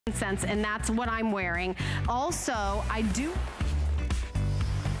cents, and that's what I'm wearing. Also, I do...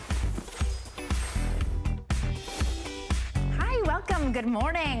 Hi, welcome, good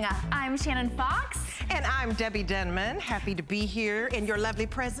morning. I'm Shannon Fox. And I'm Debbie Denman. Happy to be here in your lovely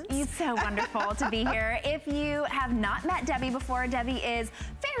presence. It's so wonderful to be here. If you have not met Debbie before, Debbie is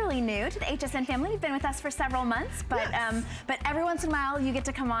fairly new to the HSN family. You've been with us for several months, but yes. But every once in a while you get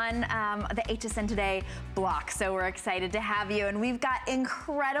to come on the HSN Today block. So we're excited to have you. And we've got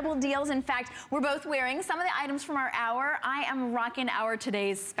incredible deals. In fact, we're both wearing some of the items from our hour. I am rocking our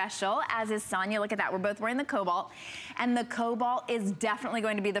Today's special, as is Sonia. Look at that. We're both wearing the Cobalt. And the Cobalt is definitely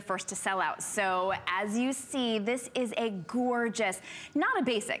going to be the first to sell out. So as you see, this is a gorgeous, not a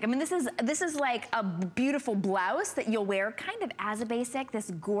basic. I mean, this is like a beautiful blouse that you'll wear kind of as a basic, this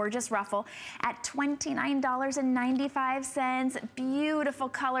gorgeous ruffle at $29.95. Beautiful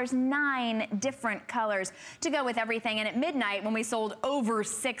colors, 9 different colors to go with everything. And at midnight, when we sold over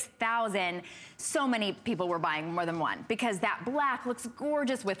 6,000, so many people were buying more than one because that black looks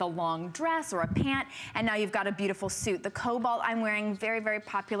gorgeous with a long dress or a pant. And now you've got a beautiful suit. The Cobalt I'm wearing, very, very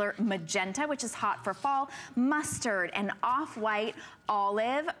popular magenta, which is hot for fall, mustard, and off-white,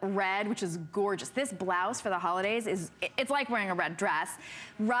 olive, red, which is gorgeous. This blouse for the holidays it's like wearing a red dress.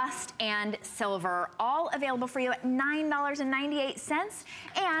 Rust and silver, all available for you at $9.98.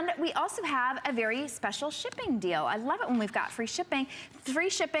 And we also have a very special shipping deal. I love it when we've got free shipping. Free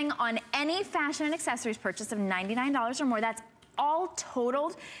shipping on any fashion and accessories purchase of $99 or more. That's all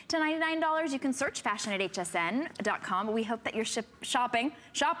totaled to $99. You can search fashion at hsn.com, but we hope that you're shopping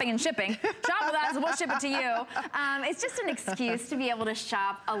and shipping. Shop with us, we'll ship it to you. It's just an excuse to be able to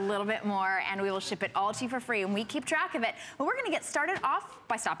shop a little bit more, and we will ship it all to you for free, and we keep track of it. But we're gonna get started off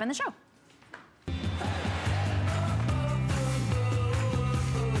by stopping the show.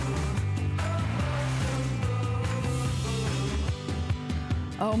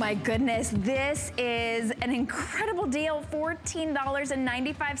 Oh my goodness, this is an incredible deal,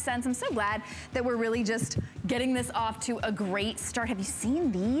 $14.95. I'm so glad that we're really just getting this off to a great start. Have you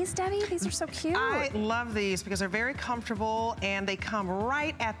seen these, Debbie? These are so cute. I love these because they're very comfortable and they come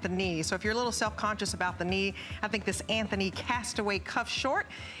right at the knee. So if you're a little self-conscious about the knee, I think this Anthony Castaway cuff short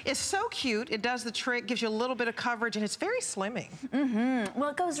is so cute. It does the trick, gives you a little bit of coverage, and it's very slimming. Well,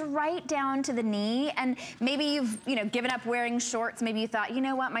 it goes right down to the knee, and maybe you've given up wearing shorts. Maybe you thought, you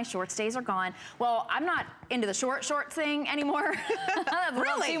know what, my shorts days are gone. Well, I'm not into the shorts thing anymore. That's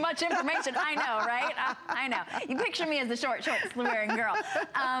really too much information. I know, right? I know. You picture me as the shorts wearing girl.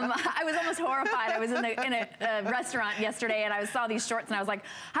 I was almost horrified. I was in a restaurant yesterday and I saw these shorts and I was like,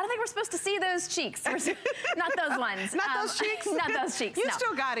 I don't think we're supposed to see those cheeks. Not those ones. Not those cheeks? Not those cheeks, You no.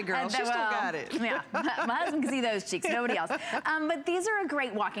 still got it, girl. She still got it. Yeah, my husband can see those cheeks, nobody else. But these are a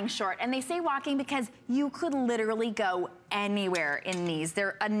great walking short, and they say walking because you could literally go anywhere in these.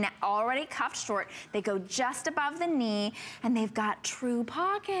 They're already cuffed short. They go just above the knee, and they've got true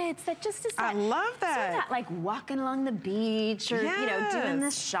pockets that just is I love that. So that like walking along the beach or doing the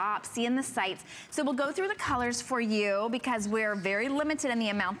shop, seeing the sights. So we'll go through the colors for you because we're very limited in the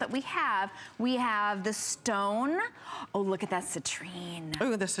amount that we have. We have the stone. Oh, look at that citrine.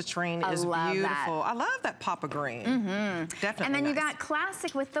 Oh, the citrine is beautiful. That. I love that pop of green. Definitely. And then you got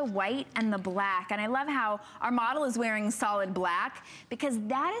classic with the white and the black. And I love how our model is wearing solid black because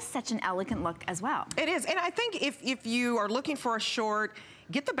that is such an elegant look as well. It is, and I think if you are looking for a short,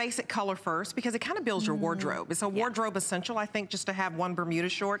 get the basic color first because it kind of builds your wardrobe. It's a wardrobe essential, I think, just to have one Bermuda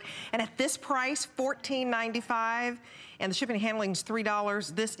short. And at this price, $14.95, and the shipping and handling is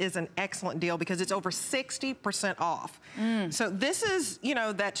 $3, this is an excellent deal because it's over 60% off. So this is,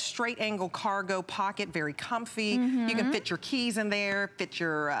 that straight angle cargo pocket, very comfy. You can fit your keys in there, fit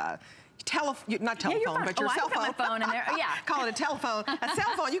your not telephone, but your cell phone. My phone in there. Yeah. Call it a telephone. A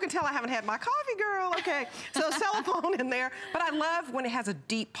cell phone, you can tell I haven't had my coffee, girl. Okay, so a cell phone in there. But I love when it has a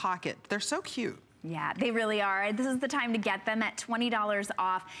deep pocket. They're so cute. Yeah, they really are. This is the time to get them at $20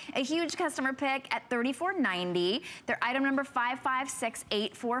 off. A huge customer pick at $34.90. They're item number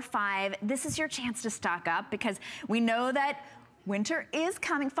 556845. This is your chance to stock up because we know that winter is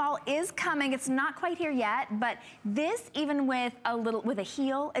coming, fall is coming. It's not quite here yet, but this, even with a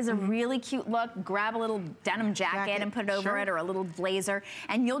heel, is a really cute look. Grab a little denim jacket and put it over it, or a little blazer,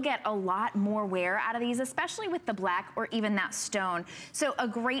 and you'll get a lot more wear out of these, especially with the black or even that stone. So a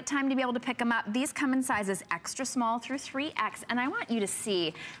great time to be able to pick them up. These come in sizes extra small through 3X, and I want you to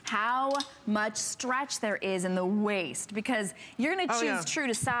see how much stretch there is in the waist because you're gonna choose true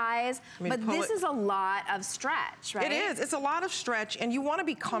to size, but this is a lot of stretch, right? It is. It's a lot of stretch and you want to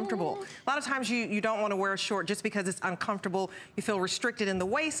be comfortable. A lot of times you don't want to wear a short just because it's uncomfortable. You feel restricted in the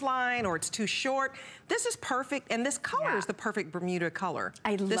waistline or it's too short. This is perfect, and this color is the perfect Bermuda color.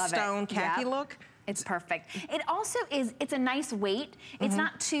 I love it. This stone khaki look. It's perfect. It also is, it's a nice weight. It's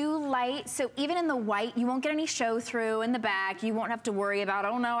not too light, so even in the white, you won't get any show through in the back. You won't have to worry about,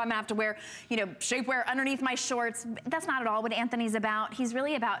 oh no, I'm gonna have to wear, you know, shapewear underneath my shorts. That's not at all what Anthony's about. He's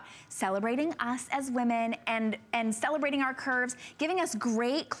really about celebrating us as women and celebrating our curves, giving us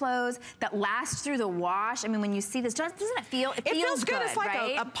great clothes that last through the wash. I mean, when you see this, doesn't it feel, it feels good, It's like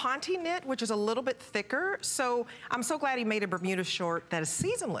right? a ponte knit, which is a little bit thicker. So I'm so glad he made a Bermuda short that is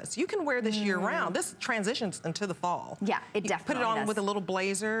seasonless. You can wear this year round. This transitions into the fall. Yeah, it definitely put it on does. with a little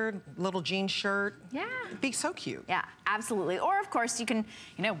blazer, little jean shirt. Yeah. It'd be so cute. Yeah, absolutely. Or of course you can,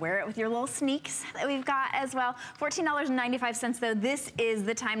 you know, wear it with your little sneaks that we've got as well. $14.95 though. This is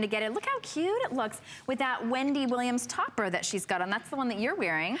the time to get it. Look how cute it looks with that Wendy Williams topper that she's got on. That's the one that you're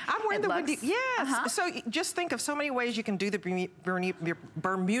wearing. I'm wearing the Wendy, yes. So just think of so many ways you can do the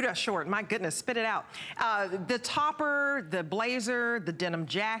Bermuda short. My goodness, spit it out. The topper, the blazer, the denim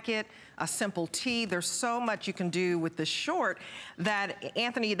jacket, a simple tee. There's so much you can do with this short that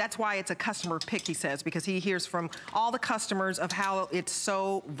Anthony, that's why it's a customer pick, he says, because he hears from all the customers of how it's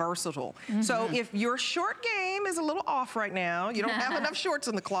so versatile. So if your short game is a little off right now, you don't have enough shorts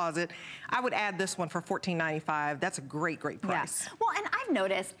in the closet, I would add this one for $14.95. That's a great, great price. Yeah. Well, and I've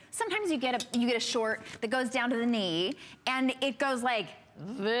noticed sometimes you get a short that goes down to the knee and it goes like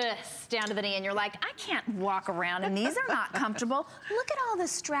this down to the knee and you're like, I can't walk around and these are not comfortable. Look at all the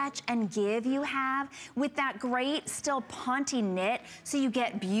stretch and give you have with that great still ponte knit, so you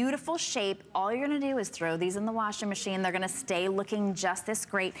get beautiful shape. All you're gonna do is throw these in the washing machine. They're gonna stay looking just this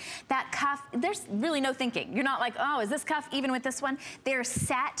great. That cuff, there's really no thinking. You're not like, oh, is this cuff even with this one? They're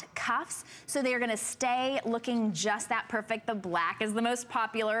set cuffs, so they're gonna stay looking just that perfect. The black is the most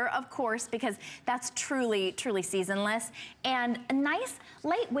popular, of course, because that's truly, truly seasonless. And a nice,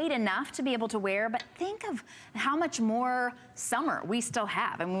 lightweight enough to be able to wear, but think of how much more summer we still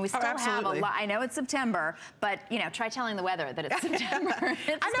have. I mean, we still have a lot. I know it's September, but you know, try telling the weather that it's September.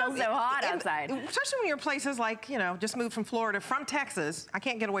 It's still so hot outside. Especially when you're places like, you know, just moved from Florida, from Texas. I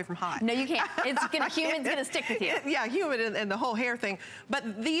can't get away from hot. No, you can't. It's gonna, humid's gonna stick with you. Yeah, humid and the whole hair thing.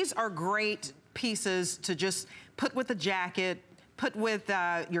 But these are great pieces to just put with the jacket, put with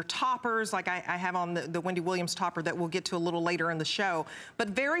your toppers, like I have on the Wendy Williams topper that we'll get to a little later in the show, but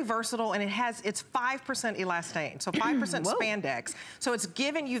very versatile, and it's 5% elastane, so 5% spandex. So it's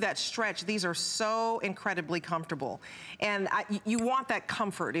giving you that stretch. These are so incredibly comfortable. And you want that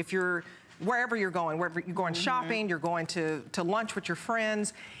comfort if you're, wherever you're going shopping, you're going to lunch with your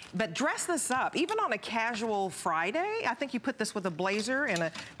friends. But dress this up, even on a casual Friday. I think you put this with a blazer and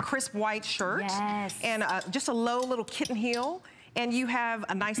a crisp white shirt. Yes. And just a low little kitten heel. And you have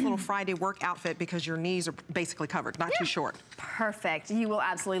a nice little Friday work outfit because your knees are basically covered, not too short. Perfect. You will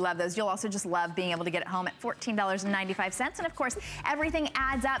absolutely love those. You'll also just love being able to get it home at $14.95. And of course, everything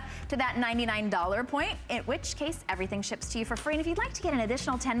adds up to that $99 point, in which case everything ships to you for free. And if you'd like to get an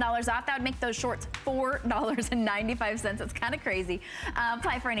additional $10 off, that would make those shorts $4.95. It's kind of crazy.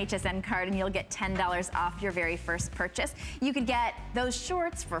 Apply for an HSN card and you'll get $10 off your very first purchase. You could get those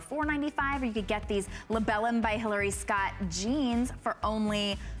shorts for $4.95, or you could get these Labellum by Hillary Scott jeans for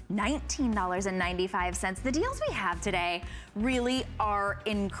only $19.95. The deals we have today really are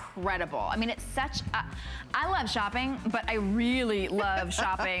incredible. I mean, it's such a, I love shopping, but I really love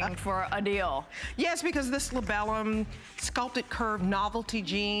shopping for a deal. Yes, because this Labellum sculpted curve novelty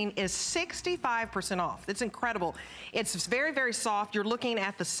jean is 65% off. It's incredible. It's very, very soft. You're looking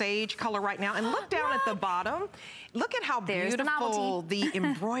at the sage color right now, and look down at the bottom. Look at how beautiful the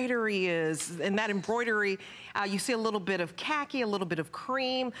embroidery is. And that embroidery, you see a little bit of khaki, a little bit of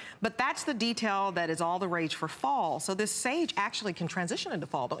cream, but that's the detail that is all the rage for fall. So this sage actually can transition into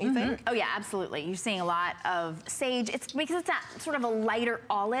fall, don't you think? Oh yeah, absolutely. You're seeing a lot of sage. It's because it's that sort of a lighter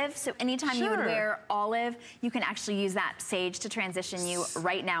olive. So anytime you would wear olive, you can actually use that sage to transition you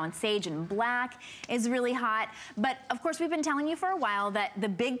right now. And sage and black is really hot. But of course, we've been telling you for a while that the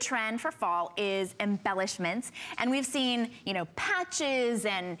big trend for fall is embellishments. And we've seen, you know, patches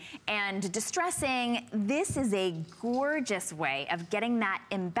and distressing. This is a gorgeous way of getting that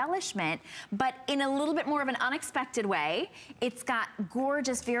embellishment embellishment, but in a little bit more of an unexpected way. It's got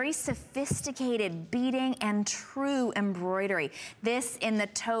gorgeous, very sophisticated beading and true embroidery. This in the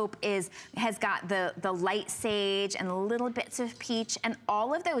taupe has got the light sage and little bits of peach, and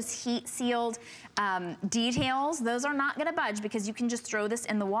all of those heat sealed details, those are not gonna budge because you can just throw this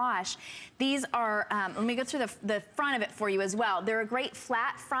in the wash. These are, let me go through the front of it for you as well. They're a great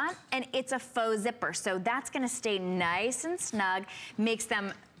flat front, and it's a faux zipper, so that's gonna stay nice and snug, makes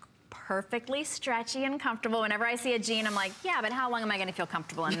them perfectly stretchy and comfortable. Whenever I see a jean, I'm like, yeah, but how long am I gonna feel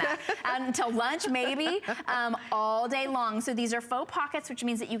comfortable in that? Until lunch, maybe, all day long. So these are faux pockets, which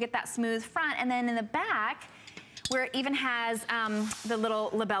means that you get that smooth front, and then in the back, where it even has the little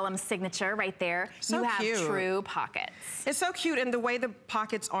labellum signature right there. So you have cute. True pockets. It's so cute, and the way the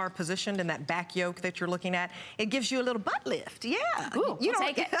pockets are positioned in that back yoke that you're looking at, it gives you a little butt lift. Yeah. Ooh, we'll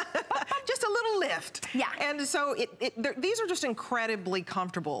take it. Just a little lift. Yeah. And so these are just incredibly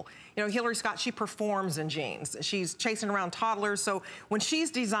comfortable. You know, Hillary Scott, she performs in jeans. She's chasing around toddlers, so when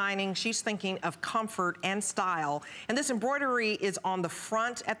she's designing, she's thinking of comfort and style. And this embroidery is on the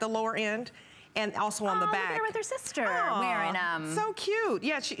front at the lower end, and also on the back. Look at her with her sister wearing them. So cute.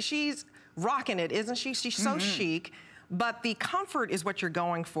 Yeah, she's rocking it, isn't she? She's so chic, but the comfort is what you're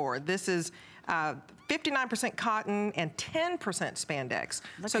going for. This is 59% cotton and 10% spandex.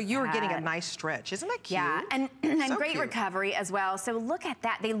 So you're getting a nice stretch. Isn't that cute? Yeah, and So great cute. recovery as well. So look at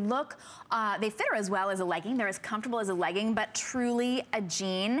that. They look, they fit her as well as a legging. They're as comfortable as a legging, but truly a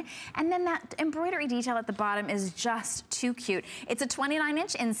jean. And then that embroidery detail at the bottom is just too cute. It's a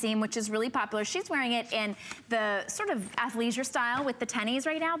 29-inch inseam, which is really popular. She's wearing it in the sort of athleisure style with the tennies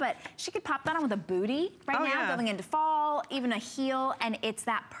right now, but she could pop that on with a booty right now, going into fall, even a heel, and it's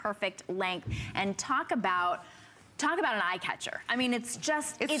that perfect length. And talk about an eye catcher. I mean, it's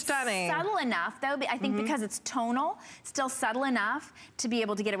stunning. Subtle enough, though, I think because it's tonal, still subtle enough to be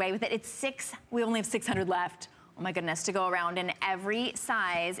able to get away with it. We only have 600 left. Oh my goodness, to go around in every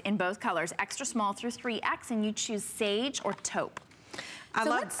size in both colors, extra small through 3X, and you choose sage or taupe. I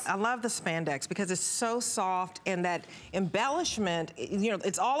love the spandex because it's so soft, and that embellishment, you know,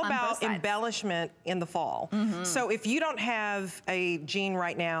 it's all about embellishment in the fall. So if you don't have a jean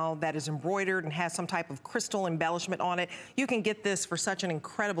right now that is embroidered and has some type of crystal embellishment on it, you can get this for such an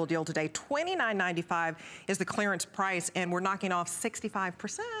incredible deal today. $29.95 is the clearance price, and we're knocking off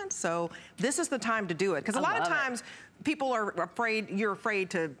 65%. So this is the time to do it, because a lot of times people are afraid, you're afraid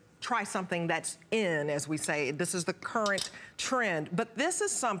to try something that's in, as we say. This is the current trend, but this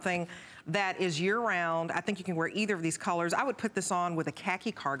is something that is year-round. I think you can wear either of these colors. I would put this on with a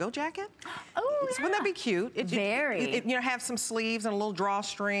khaki cargo jacket. Oh, yeah. Wouldn't that be cute? Very. You know, have some sleeves and a little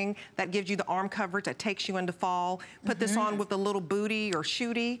drawstring that gives you the arm coverage that takes you into fall. Put this on with a little booty or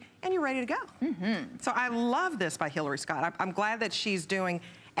shooty, and you're ready to go. So I love this by Hillary Scott. I'm glad that she's doing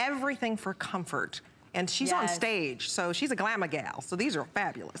everything for comfort. And she's on stage, so she's a glamour gal. So these are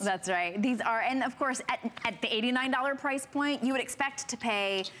fabulous. That's right. These are, and of course, at the $89 price point, you would expect to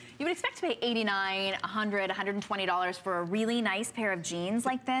pay $89, $100, $120 for a really nice pair of jeans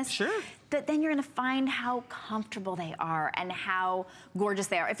like this. Sure. But then you're gonna find how comfortable they are and how gorgeous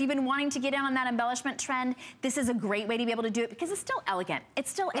they are. If you've been wanting to get in on that embellishment trend, this is a great way to be able to do it because it's still elegant. It's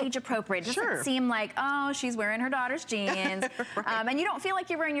still age appropriate. It doesn't seem like, oh, she's wearing her daughter's jeans. And you don't feel like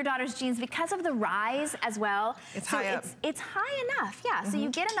you're wearing your daughter's jeans because of the rise as well. It's high up. It's high enough, yeah. So you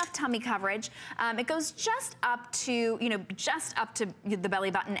get enough tummy coverage. It goes just up to, just up to the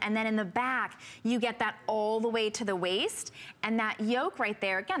belly button, and then in the back, you get that all the way to the waist, and that yoke right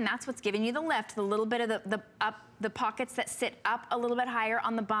there, again, that's what's giving you the lift, the little bit of the pockets that sit up a little bit higher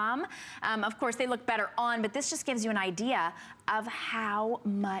on the bum. Of course, they look better on, but this just gives you an idea of how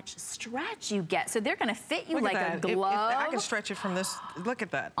much stretch you get. So they're gonna fit you like a glove. I can stretch it from this, look at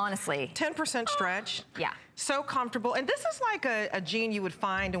that. Honestly. 10% stretch. Yeah. So comfortable. And this is like a jean you would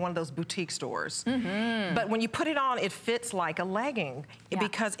find in one of those boutique stores. But when you put it on, it fits like a legging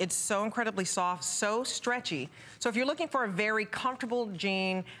because it's so incredibly soft, so stretchy. So if you're looking for a very comfortable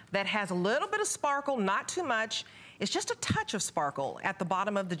jean that has a little bit of sparkle, not too much, it's just a touch of sparkle at the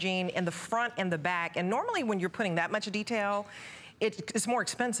bottom of the jean, in the front and the back. And normally when you're putting that much detail, it's more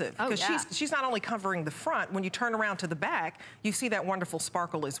expensive because she's not only covering the front. When you turn around to the back, you see that wonderful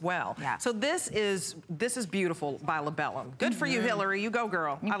sparkle as well. Yeah. So this is beautiful by Labellum. Good for you, Hillary. You go,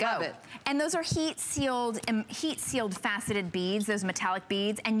 girl. I love it. And those are heat sealed faceted beads, those metallic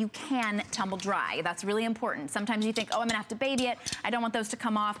beads, and you can tumble dry. That's really important. Sometimes you think, oh, I'm gonna have to baby it. I don't want those to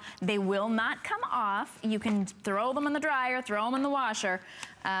come off. They will not come off. You can throw them in the dryer, throw them in the washer.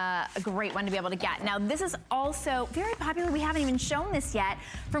 A great one to be able to get. Now, this is also very popular. We haven't even shown this yet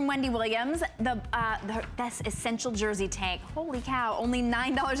from Wendy Williams. This essential jersey tank. Holy cow, only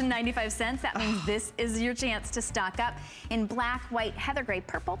 $9.95. That means this is your chance to stock up in black, white, heather gray,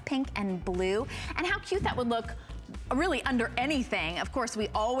 purple, pink, and blue. And how cute that would look really under anything. Of course, we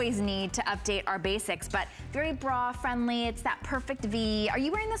always need to update our basics, but very bra friendly. It's that perfect V. Are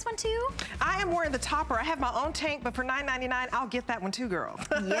you wearing this one too? I am wearing the topper. I have my own tank, but for $9.99, I'll get that one too, girl.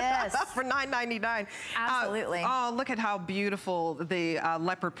 Yes. For $9.99. Absolutely. Oh, look at how beautiful the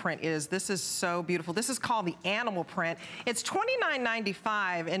leopard print is. This is so beautiful. This is called the animal print. It's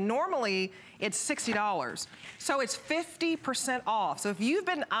 $29.95, and normally it's $60. So it's 50% off. So if you've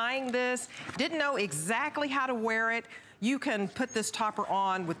been eyeing this, didn't know exactly how to wear it, you can put this topper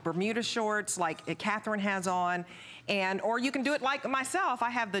on with Bermuda shorts like Catherine has on, or you can do it like myself. I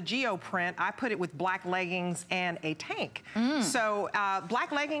have the Geo print. I put it with black leggings and a tank. So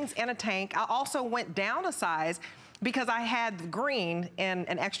black leggings and a tank. I also went down a size because I had green in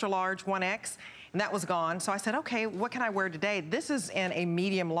an extra large 1X, and that was gone. So I said, okay, what can I wear today? This is in a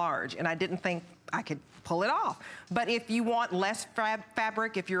medium large, and I didn't think I could pull it off. But if you want less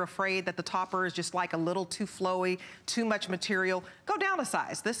fabric, if you're afraid that the topper is just like a little too flowy, too much material, go down a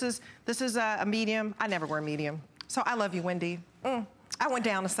size. This is a medium. I never wear medium. So I love you, Wendy. I went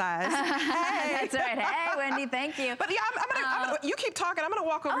down a size. Hey. That's right. Hey, Wendy, thank you. But yeah, I'm gonna, you keep talking. I'm gonna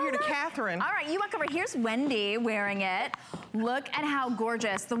walk over here to Catherine. All right, you walk over. Here's Wendy wearing it. Look at how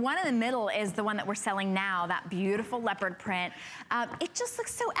gorgeous. The one in the middle is the one that we're selling now, that beautiful leopard print. It just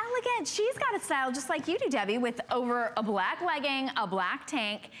looks so elegant. She's got it styled just like you do, Debbie, with over a black legging, a black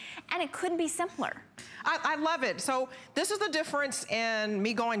tank, and it couldn't be simpler. I love it. So this is the difference in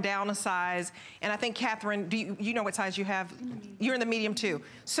me going down a size. And I think, Catherine, do you know what size you have? You're in the medium too.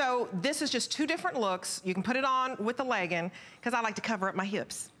 So this is just two different looks. You can put it on with the legging, because I like to cover up my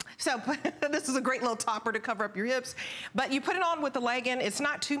hips. So this is a great little topper to cover up your hips. But you put it on with the legging. It's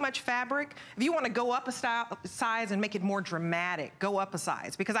not too much fabric. If you want to go up a size and make it more dramatic, go up a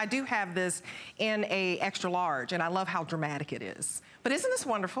size. Because I do have this in a extra large, and I love how dramatic it is. But isn't this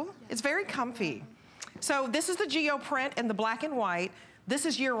wonderful? It's very comfy. So this is the Geo print in the black and white. This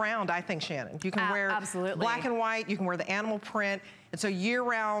is year-round, I think, Shannon. You can wear black and white. You can wear the animal print. It's a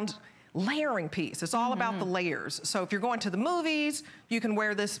year-round layering piece. It's all about the layers. So if you're going to the movies, you can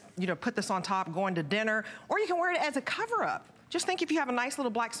wear this, you know, put this on top going to dinner, or you can wear it as a cover-up. Just think if you have a nice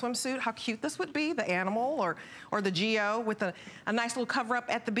little black swimsuit, how cute this would be, the animal or the Geo with a nice little cover-up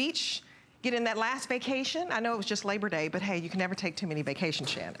at the beach. Get in that last vacation. I know it was just Labor Day, but hey, you can never take too many vacations,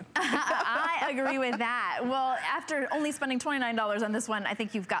 Shannon. I agree with that. Well, after only spending $29 on this one, I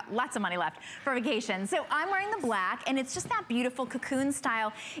think you've got lots of money left for vacation. So I'm wearing the black, and it's just that beautiful cocoon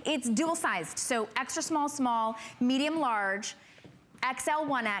style. It's dual-sized, so extra small, small, medium, large, XL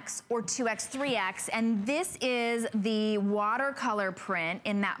 1X or 2X 3X, and this is the watercolor print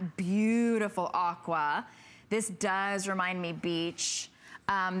in that beautiful aqua. This does remind me beach.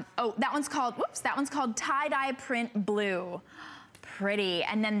 Oh, that one's called, whoops, that one's called tie-dye print blue. Pretty.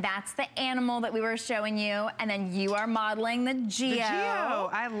 And then that's the animal that we were showing you. And then you are modeling the Geo. The Geo,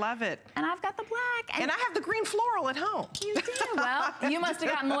 I love it. And I've got the black. And I have the green floral at home. You do? Well, you must have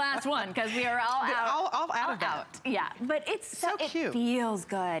gotten the last one, because we are all out. All out of that. Yeah, but it's so cute. It feels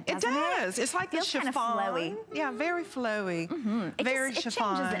good, doesn't it? Does. It's like the chiffon. Kind of flowy. Yeah, very flowy. Very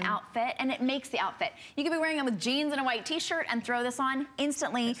chiffon. It changes an outfit, and it makes the outfit. You could be wearing it with jeans and a white t-shirt and throw this on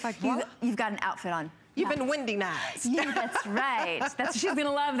instantly. It's like, you've got an outfit on. You've been Wendy-nized. Yeah, that's right. She's gonna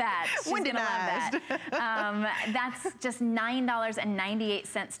love that. She's gonna love that. That's just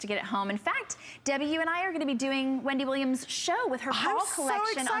 $9.98 to get it home. In fact, Debbie, you and I are gonna be doing Wendy Williams' show with her fall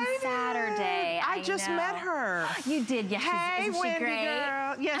collection on Saturday. I just met her. You did, yes. Hey, isn't she Wendy great?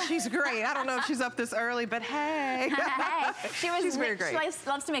 girl. Yeah, she's great. I don't know if she's up this early, but hey. Hey, she's very great. She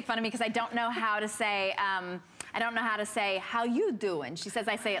loves to make fun of me because I don't know how to say, how you doing? She says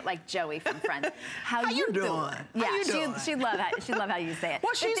I say it like Joey from Friends. How you doing? Yeah, she'd love how you say it.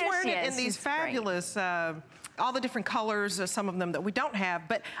 Well, she's wearing it in these fabulous, all the different colors, some of them that we don't have.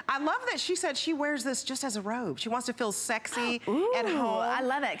 But I love that she said she wears this just as a robe. She wants to feel sexy at home. I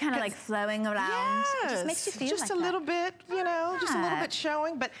love it, kind of like flowing around. Yes, it just makes you feel just like a little bit, you know, just a little bit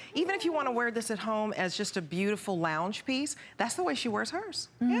showing. But even if you want to wear this at home as just a beautiful lounge piece, that's the way she wears hers.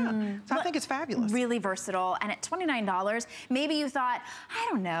 Yeah, so I think it's fabulous. Really versatile, and at $29, maybe you thought, I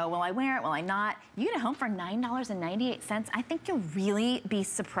don't know, will I wear it, will I not? You get it home for $9.98. I think you'll really be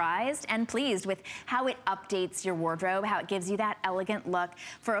surprised and pleased with how it updates elevates your wardrobe, how it gives you that elegant look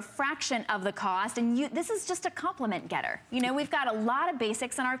for a fraction of the cost. And this is just a compliment getter. You know, we've got a lot of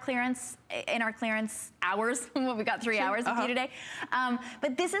basics in our clearance hours. We've got 3 hours with you today.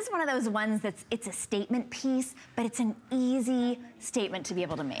 But this is one of those ones it's a statement piece, but it's an easy statement to be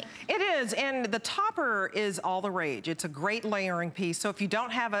able to make. It is, and the topper is all the rage. It's a great layering piece. So if you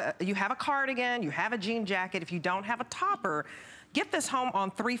don't have you have a cardigan, you have a jean jacket, if you don't have a topper, get this home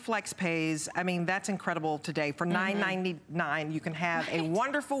on 3 flex pays. I mean, that's incredible today. For $9.99, you can have a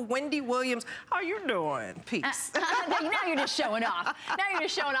wonderful Wendy Williams. How you doing? Peace. Now you're just showing off. Now you're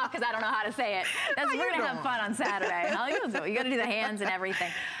just showing off because I don't know how to say it. We're going to have fun on Saturday. You got to do the hands and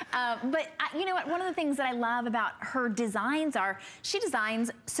everything. But you know what? One of the things that I love about her designs are she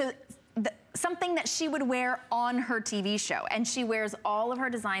designs something that she would wear on her TV show. And she wears all of her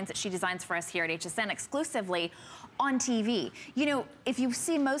designs that she designs for us here at HSN exclusively on TV. You know, if you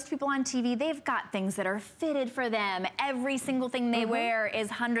see most people on TV, they've got things that are fitted for them. Every single thing they wear is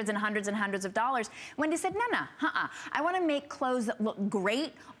hundreds and hundreds and hundreds of dollars. Wendy said, no, I want to make clothes that look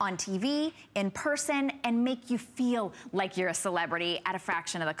great on TV, in person, and make you feel like you're a celebrity at a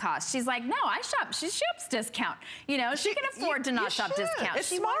fraction of the cost. She's like, no, she shops discount. You know, she can afford to not shop discount. It's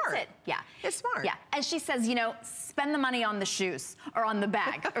she smart. wants it. Yeah. It's smart. Yeah. As she says, you know, spend the money on the shoes or on the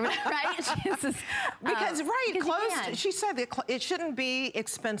bag, right? Because clothes, she said that it shouldn't be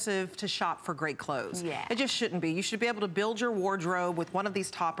expensive to shop for great clothes. Yeah. It just shouldn't be. You should be able to build your wardrobe with one of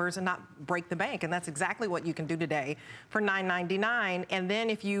these toppers and not break the bank. And that's exactly what you can do today for $9.99. And then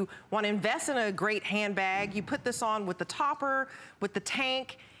if you want to invest in a great handbag, you put this on with the topper, with the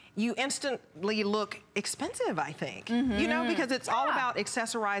tank, you instantly look expensive, I think. You know, because it's all about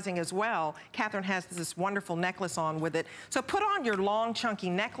accessorizing as well. Catherine has this wonderful necklace on with it. So put on your long, chunky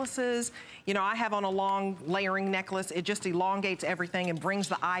necklaces. You know, I have on a long layering necklace. It just elongates everything and brings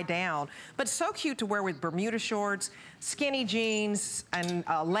the eye down. But so cute to wear with Bermuda shorts, skinny jeans, and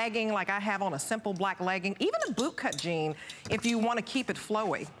a legging like I have on, a simple black legging, even a bootcut jean if you want to keep it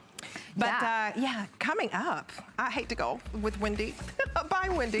flowy. But yeah, coming up, I hate to go with Wendy. Bye,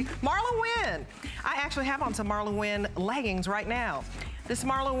 Wendy. Marla Wynn. I actually have on some Marla Wynn leggings right now. This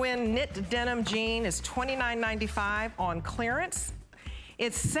Marla Wynn knit denim jean is $29.95 on clearance.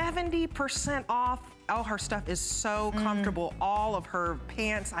 It's 70% off. Oh, her stuff is so comfortable. All of her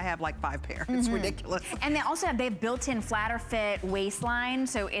pants, I have like 5 pairs. It's ridiculous. And they have built-in flatter fit waistline,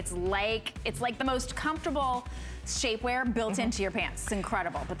 so it's like the most comfortable shapewear built into your pants. It's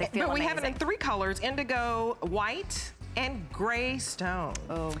incredible, but they feel amazing. We have it in 3 colors: indigo, white, and gray stone.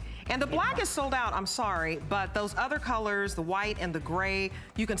 Oh. And the black is sold out, I'm sorry, but those other colors, the white and the gray,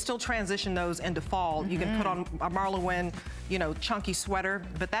 you can still transition those into fall. You can put on a Marla Wynn, you know, chunky sweater,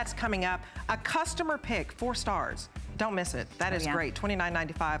 but that's coming up. A customer pick, 4 stars. Don't miss it. That is great.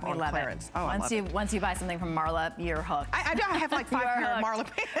 $29.95 on clearance. Oh, I love it. Once you buy something from Marla, you're hooked. I have like 5 pair of Marla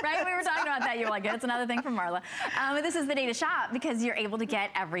pants. Right? We were talking about that. You're like, it's another thing from Marla. This is the day to shop because you're able to get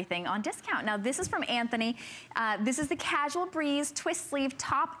everything on discount. Now, this is from Anthony. This is the Casual Breeze twist sleeve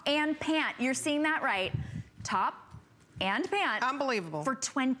top and pant. You're seeing that right. Top and pant. Unbelievable. For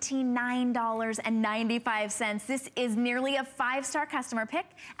 $29.95. This is nearly a 5-star customer pick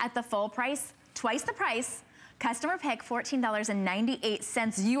at the full price, twice the price. Customer pick,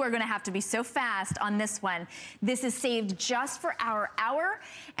 $14.98. You are gonna have to be so fast on this one. This is saved just for our hour,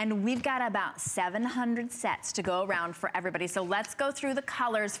 and we've got about 700 sets to go around for everybody. So let's go through the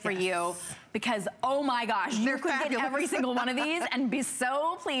colors for you, because oh my gosh, you could get every single one of these and be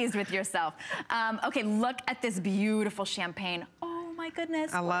so pleased with yourself. Okay, look at this beautiful champagne. Oh my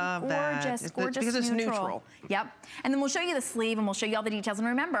goodness. I love that. Gorgeous, because it's neutral. Yep. And then we'll show you the sleeve and we'll show you all the details. And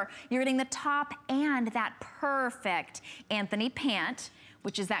remember, you're getting the top and that perfect Anthony pant,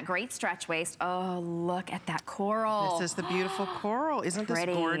 which is that great stretch waist. Oh, look at that coral. This is the beautiful coral. Isn't this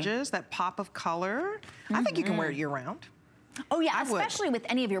gorgeous? That pop of color. I think you can wear it year round. Oh yeah, especially with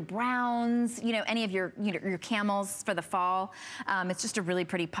any of your browns, you know, any of your your camels for the fall. It's just a really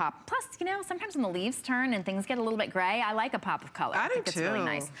pretty pop. Plus, you know, sometimes when the leaves turn and things get a little bit gray, I like a pop of color. I do think it's really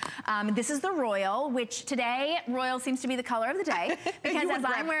nice. This is the Royal, which today, Royal seems to be the color of the day because as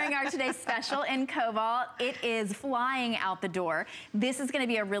I'm wearing our today's special in Cobalt, it is flying out the door. This is gonna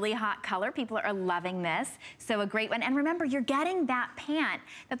be a really hot color. People are loving this. So a great one. And remember, you're getting that pant.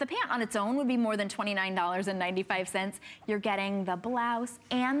 That the pant on its own would be more than $29.95. You're getting the blouse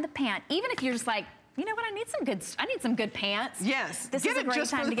and the pant. Even if you're just like, you know what, I need some good pants. Yes. This is a great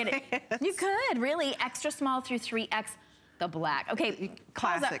time to get it. You could, really. Extra small through 3X. The black. Okay,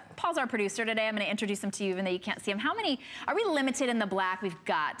 classic. Paul's our producer today. I'm going to introduce him to you even though you can't see him. How many, are we limited in the black? We've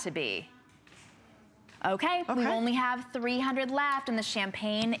got to be. Okay, we only have 300 left and the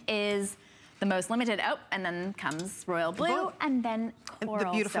champagne is the most limited. Oh, and then comes royal blue, and then coral.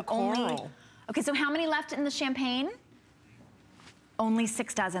 The beautiful coral. Okay, so how many left in the champagne? Only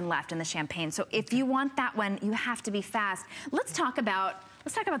 6 dozen left in the champagne. So if you want that one, you have to be fast. Let's talk about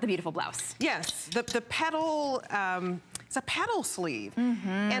the beautiful blouse. Yes, the petal, it's a petal sleeve.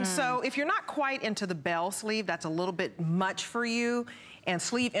 And so if you're not quite into the bell sleeve, that's a little bit much for you. And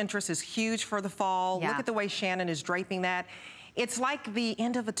sleeve interest is huge for the fall. Yeah. Look at the way Shannon is draping that. It's like the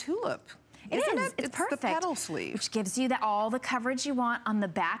end of a tulip. Isn't it? It's perfect. The petal sleeve. Which gives you all the coverage you want on the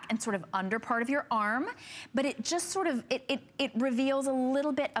back and sort of under part of your arm. But it just sort of, it reveals a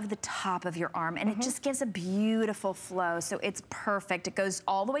little bit of the top of your arm, and it just gives a beautiful flow. So it's perfect. It goes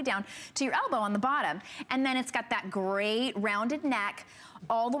all the way down to your elbow on the bottom. And then it's got that great rounded neck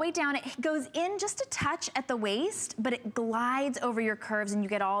all the way down. It goes in just a touch at the waist, but it glides over your curves, and you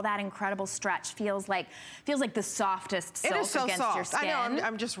get all that incredible stretch. Feels like the softest silk against your skin. I know,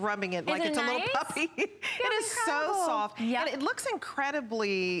 I'm just rubbing it like it's a little puppy. It is so soft. Yep. And it looks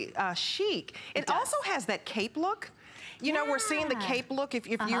incredibly chic. It also has that cape look. You know, we're seeing the cape look. If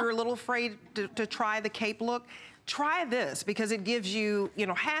you're a little afraid to try the cape look, try this, because it gives you,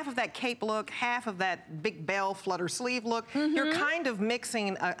 half of that cape look, half of that big bell flutter sleeve look. You're kind of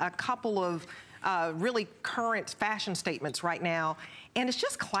mixing a couple of really current fashion statements right now. And it's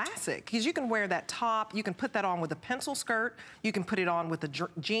just classic, because you can wear that top, you can put that on with a pencil skirt, you can put it on with a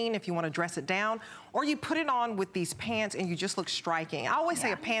jean if you want to dress it down, or you put it on with these pants and you just look striking. I always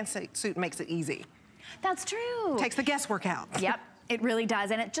say a pantsuit makes it easy. That's true. Takes the guesswork out. Yep. It really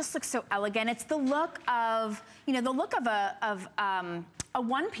does, and it just looks so elegant. It's the look of, the look of a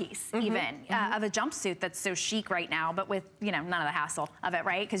one piece, even, of a jumpsuit that's so chic right now, but with, none of the hassle of it,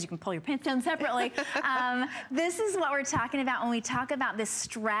 right? Because you can pull your pants down separately. This is what we're talking about when we talk about this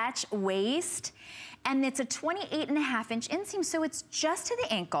stretch waist. And it's a 28.5-inch inseam, so it's just to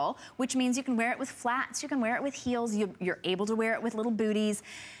the ankle, which means you can wear it with flats, you can wear it with heels, you're able to wear it with little booties.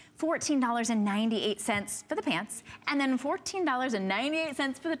 $14.98 for the pants, and then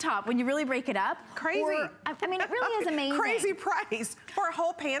 $14.98 for the top. When you really break it up, crazy. I mean, it really is amazing. Crazy price for a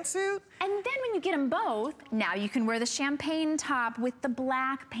whole pantsuit. And then when you get them both, now you can wear the champagne top with the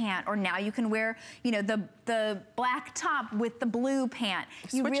black pant, or now you can wear, the black top with the blue pant.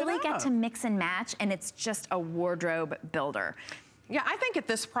 You really get to mix and match, and it's just a wardrobe builder. Yeah, I think at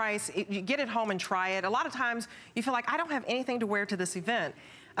this price, you get it home and try it. A lot of times you feel like, I don't have anything to wear to this event.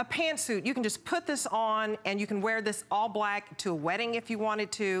 A pantsuit, you can just put this on, and you can wear this all black to a wedding if you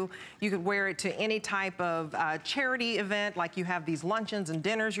wanted to. You could wear it to any type of charity event, like you have these luncheons and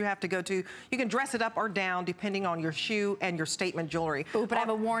dinners you have to go to. You can dress it up or down depending on your shoe and your statement jewelry. Ooh, but I have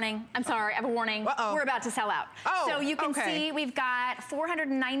a warning. I'm sorry, I have a warning. We're about to sell out. So you can see we've got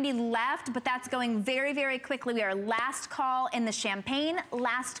 490 left, but that's going very, very quickly. We are last call in the champagne,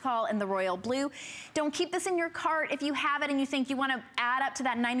 last call in the royal blue. Don't keep this in your cart if you have it and you think you want to add up to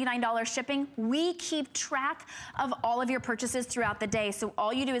that $99 shipping. We keep track of all of your purchases throughout the day. So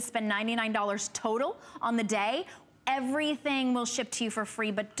all you do is spend $99 total on the day. Everything will ship to you for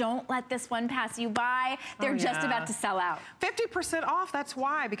free, but don't let this one pass you by. They're just about to sell out. 50% off, that's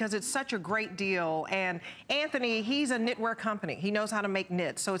why, because it's such a great deal. And Anthony, he's a knitwear company. He knows how to make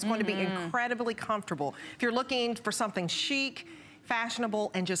knits, so it's going to be incredibly comfortable. If you're looking for something chic,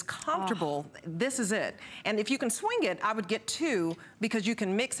 fashionable, and just comfortable, this is it. And if you can swing it, I would get 2, because you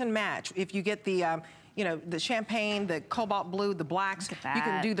can mix and match. If you get the the champagne, the cobalt blue, the blacks, you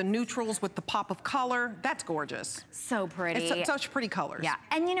can do the neutrals with the pop of color. That's gorgeous. So pretty. It's such pretty colors. Yeah,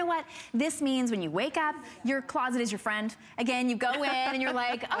 and you know what? This means when you wake up, your closet is your friend. Again, you go in and you're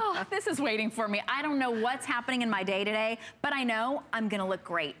like, oh, this is waiting for me. I don't know what's happening in my day today, but I know I'm gonna look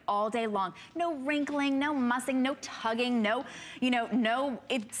great all day long. No wrinkling, no mussing, no tugging, no,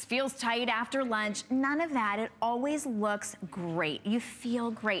 it feels tight after lunch. None of that. It always looks great. You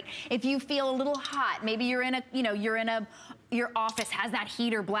feel great. If you feel a little hot, maybe you're in a, your office has that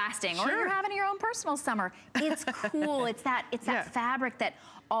heater blasting, or you're having your own personal summer. It's cool. It's that fabric that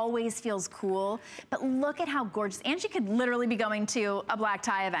always feels cool. But look at how gorgeous. And she could literally be going to a black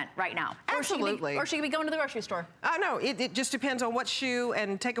tie event right now. Absolutely. Or she could be going to the grocery store. No, it just depends on what shoe,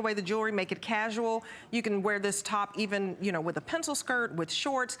 and take away the jewelry, make it casual. You can wear this top even, with a pencil skirt, with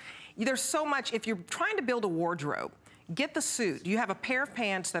shorts. There's so much. If you're trying to build a wardrobe, get the suit. You have a pair of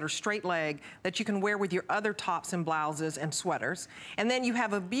pants that are straight leg that you can wear with your other tops and blouses and sweaters. And then you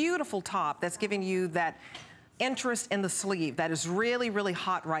have a beautiful top that's giving you that interest in the sleeve that is really, really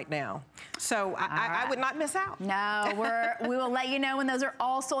hot right now. So I would not miss out. No, we will let you know when those are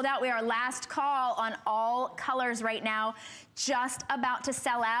all sold out. We are last call on all colors right now, just about to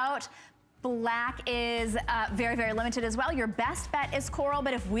sell out. Black is very, very limited as well. Your best bet is coral,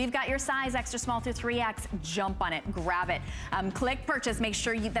 but if we've got your size extra small through 3X, jump on it, grab it. Click purchase, make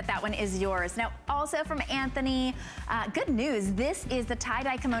sure that one is yours. Now, also from Anthony, good news, this is the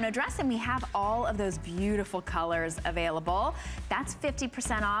tie-dye kimono dress, and we have all of those beautiful colors available. That's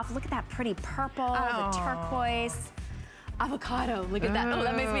 50% off. Look at that pretty purple, the turquoise. Avocado, look at that. Oh,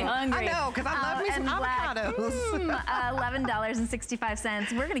 that makes me hungry. I know, because I love me some avocados.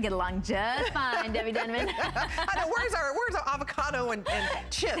 $11.65. We're gonna get along just fine, Debbie Denman. I know, where's our avocado and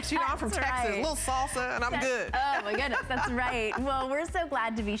chips? You know, I'm from Texas, a little salsa, and I'm good. Oh my goodness, that's right. Well, we're so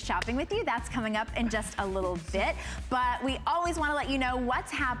glad to be shopping with you. That's coming up in just a little bit. But we always wanna let you know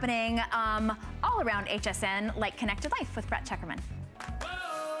what's happening all around HSN, like Connected Life with Brett Chuckerman.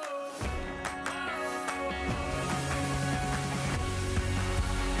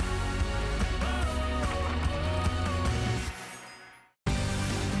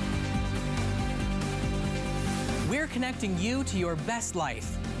 We're connecting you to your best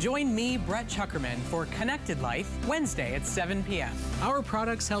life. Join me, Brett Chuckerman, for Connected Life, Wednesday at 7 p.m. Our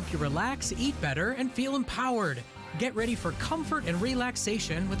products help you relax, eat better, and feel empowered. Get ready for comfort and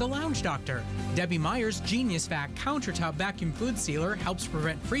relaxation with a Lounge Doctor. Debbie Meyer's Genius Vac countertop vacuum food sealer helps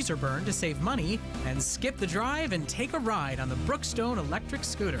prevent freezer burn to save money, and skip the drive and take a ride on the Brookstone electric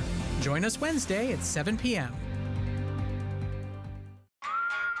scooter. Join us Wednesday at 7 p.m.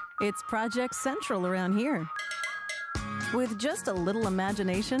 It's Project Central around here. With just a little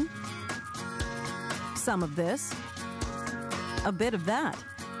imagination, some of this, a bit of that.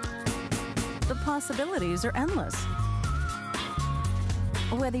 The possibilities are endless.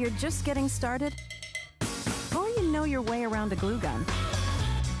 Whether you're just getting started or you know your way around a glue gun,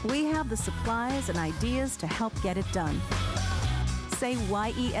 we have the supplies and ideas to help get it done. Say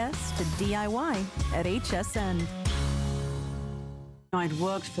YES to DIY at HSN. I'd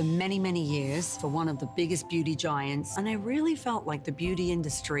worked for many, many years for one of the biggest beauty giants, and I really felt like the beauty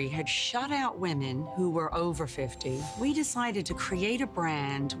industry had shut out women who were over 50. We decided to create a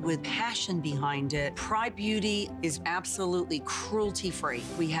brand with passion behind it. Pride Beauty is absolutely cruelty-free.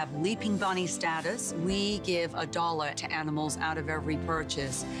 We have Leaping Bunny status. We give $1 to animals out of every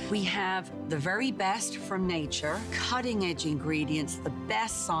purchase. We have the very best from nature, cutting-edge ingredients, the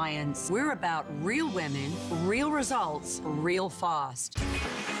best science. We're about real women, real results, real fast.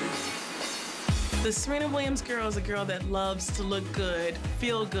 The Serena Williams girl is a girl that loves to look good,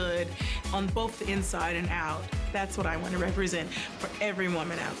 feel good on both the inside and out. That's what I want to represent for every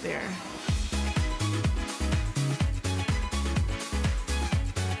woman out there.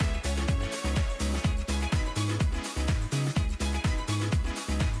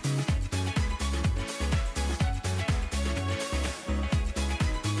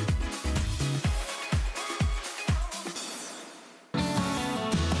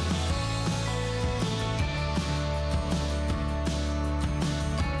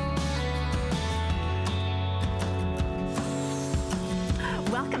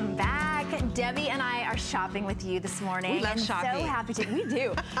 Debbie and I are shopping with you this morning. We love shopping. So happy to. We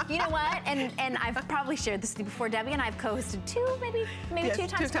do. You know what? And I've probably shared this with you before. Debbie and I have co-hosted two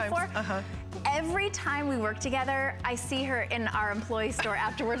times before. Every time we work together, I see her in our employee store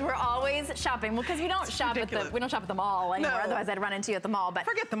afterwards. We're always shopping. Well, because we don't shop at the mall anymore. No. Otherwise, I'd run into you at the mall. But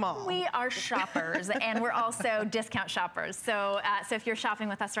forget the mall. We are shoppers, and we're also discount shoppers. So, so if you're shopping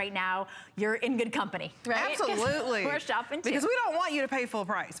with us right now, you're in good company, right? Absolutely. We're shopping too. Because we don't want you to pay full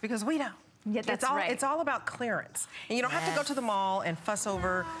price, because we don't. Yeah, that's right. It's all about clearance. And you don't have to go to the mall and fuss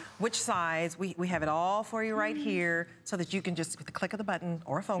over which size. We have it all for you right here so that you can just, with the click of the button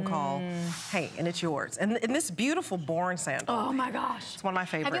or a phone call, hey, and it's yours. And this beautiful Born sandal. Oh my gosh. It's one of my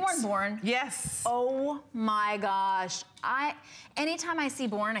favorites. Have you worn Born? Yes. Oh my gosh. Anytime I see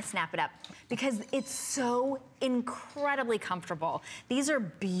Born, I snap it up because it's so incredibly comfortable. These are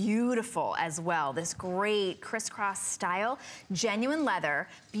beautiful as well. This great crisscross style, genuine leather,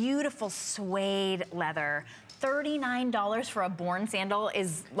 beautiful suede leather. $39 for a Born sandal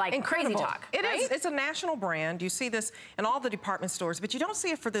is like incredible. Crazy talk. It right? is. It's a national brand. You see this in all the department stores, but you don't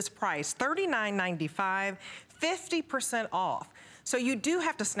see it for this price. $39.95, 50% off. So you do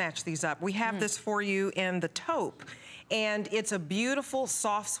have to snatch these up. We have this for you in the taupe. And it's a beautiful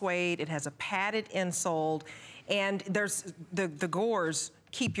soft suede. It has a padded insole. And there's the gores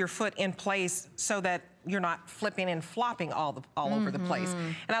keep your foot in place so that you're not flipping and flopping all over the place.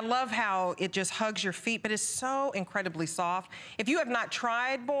 And I love how it just hugs your feet, but it's so incredibly soft. If you have not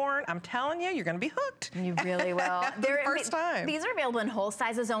tried Born, I'm telling you, you're gonna be hooked. You really will. First time. These are available in whole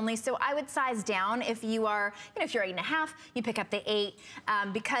sizes only, so I would size down if you are, if you're 8.5, you pick up the 8,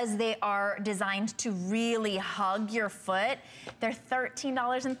 because they are designed to really hug your foot. They're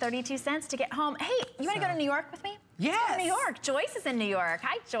 $13.32 to get home. Hey, you wanna go to New York with me? Yes. Let's go to New York. Joyce is in New York.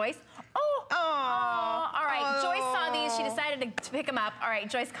 Hi, Joyce. Oh, all right. Joyce saw these. She decided to pick them up. All right,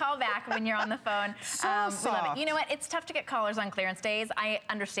 Joyce, call back when you're on the phone. So we love it. You know what? It's tough to get callers on clearance days. I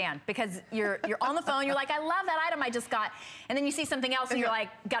understand, because you're on the phone. You're like, I love that item I just got, and then you see something else, and you're like,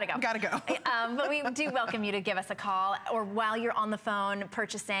 gotta go. Gotta go. But we do welcome you to give us a call, or while you're on the phone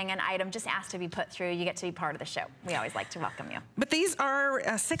purchasing an item, just ask to be put through. You get to be part of the show. We always like to welcome you. But these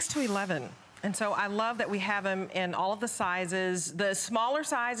are 6 to 11. And so I love that we have them in all of the sizes. The smaller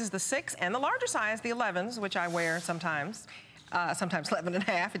size is the 6, and the larger size, the 11s, which I wear sometimes. Sometimes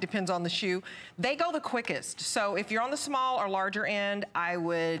 11.5, it depends on the shoe. They go the quickest. So if you're on the small or larger end, I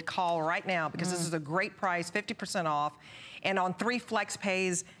would call right now, because this is a great price, 50% off. And on 3 flex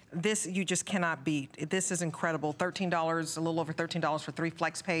pays, this you just cannot beat. This is incredible. $13, a little over $13 for 3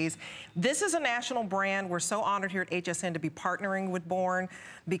 flex pays. This is a national brand. We're so honored here at HSN to be partnering with Born,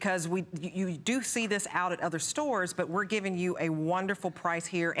 because you do see this out at other stores, but we're giving you a wonderful price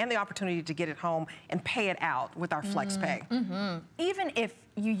here and the opportunity to get it home and pay it out with our flex pay. Even if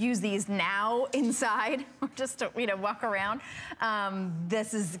you use these now inside, or just to walk around,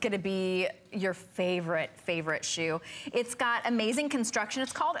 this is gonna be your favorite shoe. It's got amazing construction.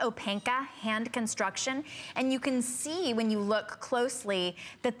 It's called Opanka hand construction, and you can see when you look closely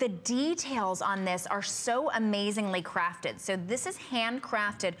that the details on this are so amazingly crafted. So this is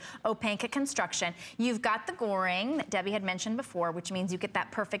handcrafted Opanka construction. You've got the goring that Debbie had mentioned before, which means you get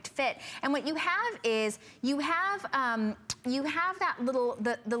that perfect fit. And what you have is you have that little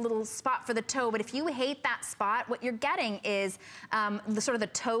the little spot for the toe, but if you hate that spot, what you're getting is the sort of the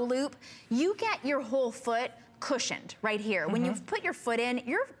toe loop. You get your whole foot cushioned right here. When you put your foot in,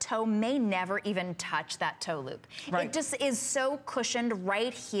 your toe may never even touch that toe loop. Right. It just is so cushioned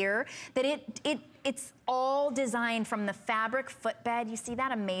right here that it's all designed from the fabric footbed. You see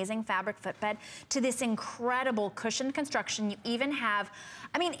that amazing fabric footbed to this incredible cushioned construction. You even have,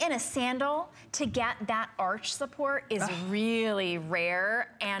 I mean, in a sandal, to get that arch support is really rare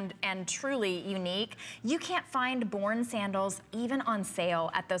and truly unique. You can't find Born sandals even on sale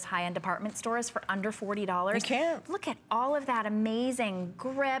at those high-end department stores for under $40. You can't. Look at all of that amazing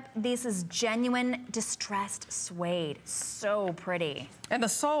grip. This is genuine distressed suede. So pretty. And the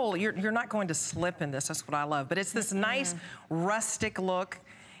sole, you're not going to slip in this. That's what I love. But it's this nice rustic look.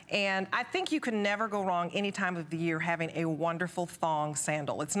 And I think you can never go wrong any time of the year having a wonderful thong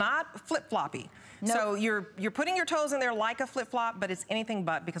sandal. It's not flip-floppy. Nope. So you're putting your toes in there like a flip-flop, but it's anything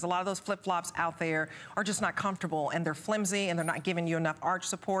but, because a lot of those flip-flops out there are just not comfortable, and they're flimsy, and they're not giving you enough arch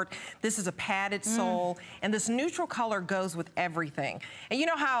support. This is a padded sole, and this neutral color goes with everything. And you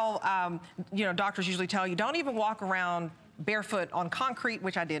know how doctors usually tell you, don't even walk around barefoot on concrete,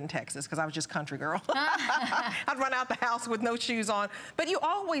 which I did in Texas because I was just country girl. I'd run out the house with no shoes on. But you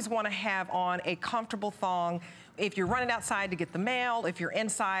always want to have on a comfortable thong. If you're running outside to get the mail, if you're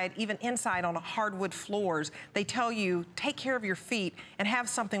inside, even inside on hardwood floors, they tell you, take care of your feet and have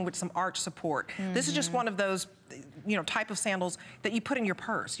something with some arch support. This is just one of those type of sandals that you put in your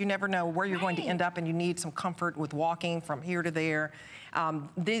purse. You never know where you're going to end up, and you need some comfort with walking from here to there.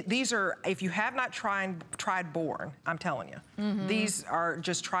 These are, if you have not tried Born, I'm telling you, these are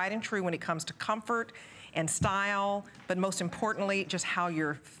just tried and true when it comes to comfort and style, but most importantly, just how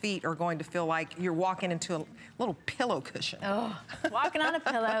your feet are going to feel like you're walking into a little pillow cushion. Oh, walking on a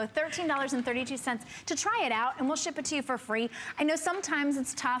pillow, $13.32 to try it out, and we'll ship it to you for free. I know sometimes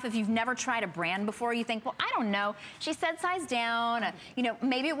it's tough if you've never tried a brand before. You think, well, I don't know. She said size down,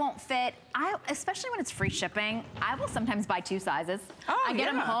 maybe it won't fit. Especially when it's free shipping, I will sometimes buy 2 sizes. Oh, I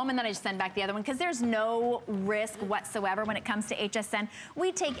get them home, and then I just send back the other one, because there's no risk whatsoever when it comes to HSN.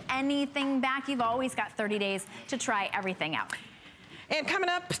 We take anything back. You've always got 30 days to try everything out. And coming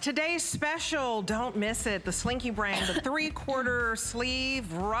up, today's special, don't miss it, the Slinky brand, the 3/4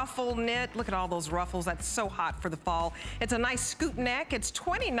 sleeve ruffle knit. Look at all those ruffles, that's so hot for the fall. It's a nice scoop neck, it's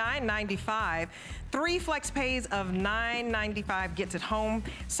 $29.95. 3 flex pays of $9.95 gets it home.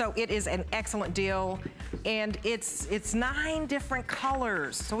 So it is an excellent deal. And it's 9 different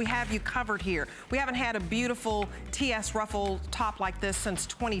colors. So we have you covered here. We haven't had a beautiful TS ruffle top like this since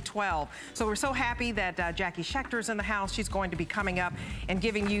 2012. So we're so happy that Jackie Schechter's in the house. She's going to be coming up and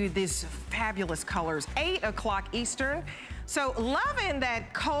giving you these fabulous colors. 8 o'clock Eastern. So loving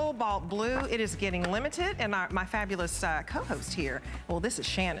that cobalt blue. It is getting limited, and my fabulous co-host here. Well, this is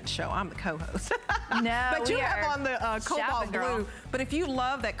Shannon's show. I'm the co-host. No, but you have on the cobalt blue. But if you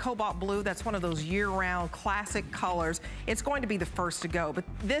love that cobalt blue, that's one of those year-round classic colors. It's going to be the first to go. But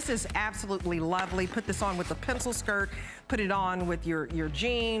this is absolutely lovely. Put this on with a pencil skirt. Put it on with your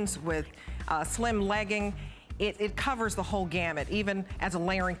jeans, with slim legging. It covers the whole gamut, even as a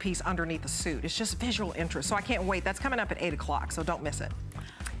layering piece underneath the suit. It's just visual interest, so I can't wait. That's coming up at 8 o'clock, so don't miss it.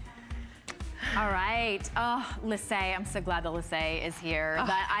 All right. Oh, Lissé, I'm so glad that Lissé is here. Oh.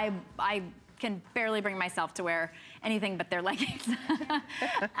 That I can barely bring myself to wear anything but their leggings.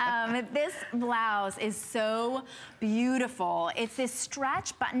 This blouse is so beautiful. It's this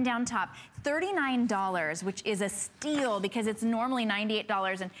stretch button-down top, $39, which is a steal because it's normally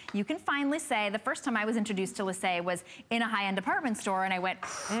 $98. And you can find Lissé. The first time I was introduced to Lissé was in a high-end department store, and I went,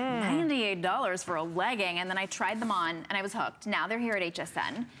 $98 for a legging. And then I tried them on, and I was hooked. Now they're here at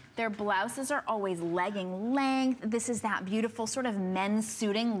HSN. Their blouses are always legging length. This is that beautiful sort of men's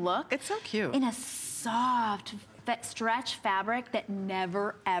suiting look. It's so cute. In a soft stretch fabric that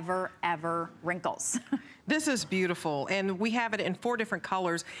never, ever, ever wrinkles. This is beautiful, and we have it in 4 different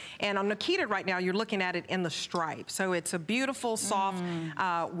colors. And on Nikita right now, you're looking at it in the stripe. So it's a beautiful, soft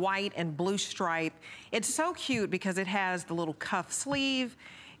white and blue stripe. It's so cute because it has the little cuff sleeve,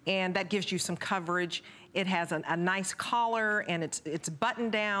 and that gives you some coverage. It has a nice collar, and it's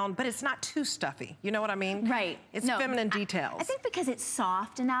buttoned down, but it's not too stuffy. You know what I mean? Right. It's feminine details. I think because it's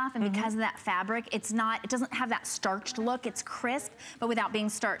soft enough and because of that fabric, it doesn't have that starched look. It's crisp, but without being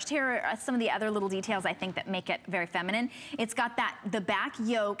starched. Here are some of the other little details I think that make it very feminine. It's got the back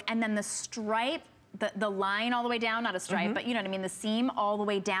yoke and then the stripe, the line all the way down, not a stripe, but you know what I mean, the seam all the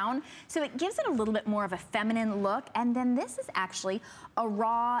way down. So it gives it a little bit more of a feminine look. And then this is actually a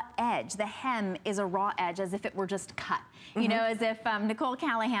raw edge. The hem is a raw edge, as if it were just cut. You know, as if Nicole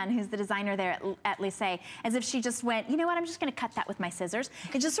Callahan, who's the designer there at Lissé, as if she just went, you know what, I'm just gonna cut that with my scissors.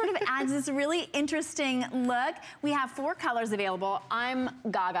 It just sort of adds this really interesting look. We have 4 colors available. I'm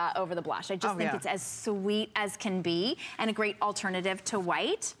gaga over the blush. I just think it's as sweet as can be and a great alternative to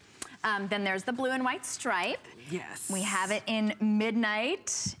white. Then there's the blue and white stripe. Yes. We have it in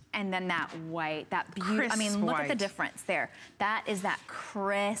midnight, and then that white, that beautiful, I mean, look at the difference there. That is that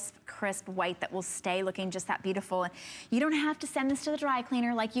crisp white that will stay looking just that beautiful. And you don't have to send this to the dry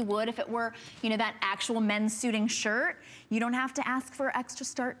cleaner like you would if it were, you know, that actual men's suiting shirt. You don't have to ask for extra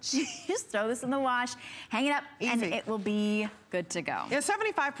starch. You just throw this in the wash, hang it up, and it will be good to go. Yeah,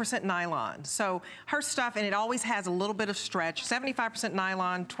 75% nylon. So her stuff, and it always has a little bit of stretch. 75%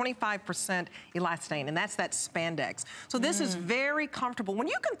 nylon, 25% elastane, and that's that spandex. So this is very comfortable. When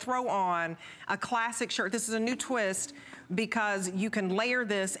you can throw on a classic shirt, this is a new twist because you can layer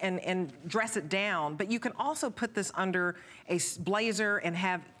this and dress it down, but you can also put this under a blazer and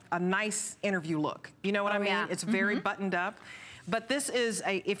have a nice interview look. You know what I mean? Yeah. It's very buttoned up. But this is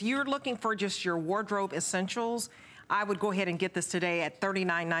if you're looking for just your wardrobe essentials, I would go ahead and get this today at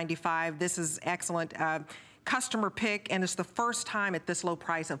 $39.95. This is excellent. Customer pick, and it's the first time at this low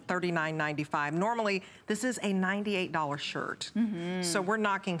price of $39.95. Normally, this is a $98 shirt. So we're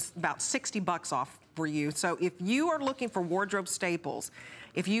knocking about 60 bucks off for you. So if you are looking for wardrobe staples,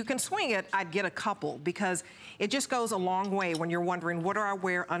 if you can swing it, I'd get a couple because it just goes a long way when you're wondering, what do I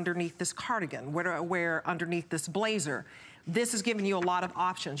wear underneath this cardigan? What do I wear underneath this blazer? This is giving you a lot of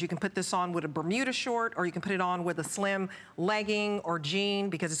options. You can put this on with a Bermuda short, or you can put it on with a slim legging or jean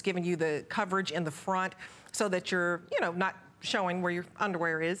because it's giving you the coverage in the front so that you're, you know, not showing where your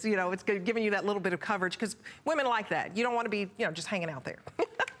underwear is. You know, it's giving you that little bit of coverage because women like that. You don't want to be, you know, just hanging out there.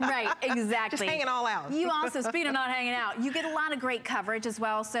 Right, exactly. Just hanging all out. You also, speaking of not hanging out, you get a lot of great coverage as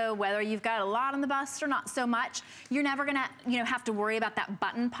well. So whether you've got a lot on the bust or not so much, you're never gonna, you know, have to worry about that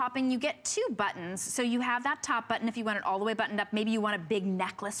button popping. You get 2 buttons. So you have that top button if you want it all the way buttoned up. Maybe you want a big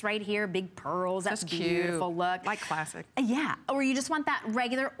necklace right here, big pearls. That's cute. Beautiful look. Like classic. Yeah, or you just want that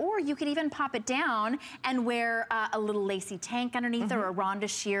regular, or you could even pop it down and wear a little lacy tank underneath or a Rhonda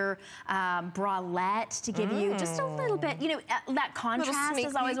Shear bralette to give you just a little bit, you know, that contrast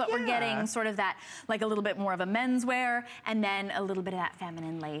is always what we're getting. Sort of that, like a little bit more of a menswear, and then a little bit of that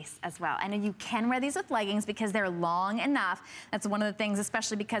feminine lace as well. And you can wear these with leggings because they're long enough. That's one of the things,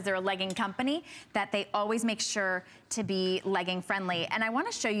 especially because they're a legging company, that they always make sure to be legging friendly. And I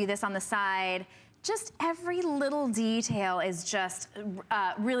want to show you this on the side Just every little detail is just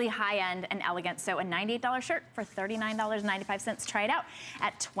really high-end and elegant. So a $98 shirt for $39.95. Try it out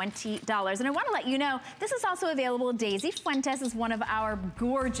at $20. And I want to let you know, this is also available. Daisy Fuentes is one of our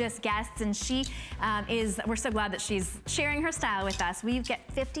gorgeous guests, and she we're so glad that she's sharing her style with us. We get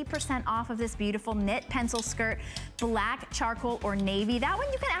 50% off of this beautiful knit pencil skirt, black, charcoal, or navy. That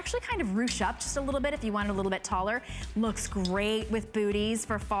one you can actually kind of ruche up just a little bit if you want it a little bit taller. Looks great with booties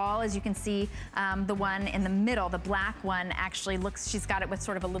for fall, as you can see. The one in the middle, the black one, actually looks, she's got it with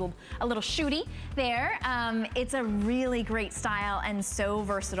sort of a little shooty there. It's a really great style and so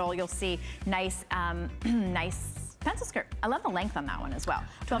versatile. You'll see nice, nice pencil skirt. I love the length on that one as well.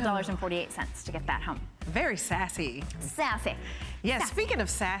 $12.48 to get that home. Very sassy. Sassy. Yes, speaking of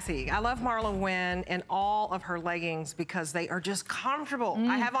sassy, I love Marla Wynn and all of her leggings because they are just comfortable.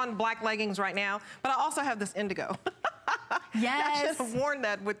 I have on black leggings right now, but I also have this indigo. Yes. I should have worn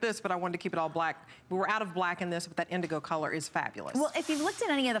that with this, but I wanted to keep it all black. We were out of black in this, but that indigo color is fabulous. Well, if you've looked at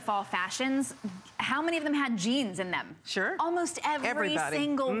any of the fall fashions, how many of them had jeans in them? Sure. Almost every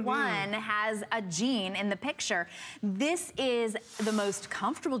single one has a jean in the picture. This is the most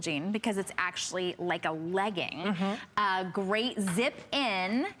comfortable jean because it's actually like a legging. Great zip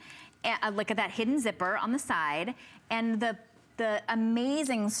in, look at that hidden zipper on the side, and the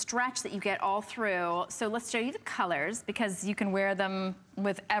amazing stretch that you get all through. So let's show you the colors because you can wear them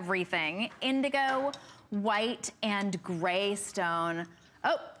with everything. Indigo, white, and gray stone.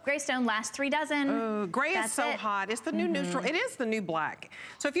 Oh, gray stone, last 3 dozen. Oh, gray is so hot. It's the new neutral. It is the new black.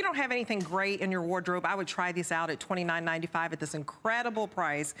 So if you don't have anything gray in your wardrobe, I would try these out at $29.95 at this incredible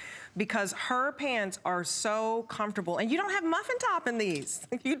price because her pants are so comfortable. And you don't have muffin top in these.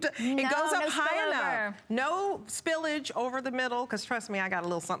 It goes up high enough. No spillage over the middle, because trust me, I got a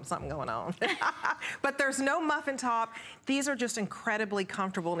little something going on. But there's no muffin top. These are just incredibly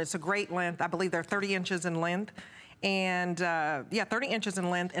comfortable, and it's a great length. I believe they're 30 inches in length. And yeah, 30 inches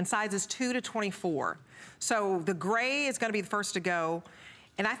in length, and sizes 2 to 24. So the gray is gonna be the first to go.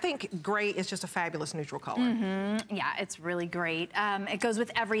 And I think gray is just a fabulous neutral color. Yeah, it's really great. It goes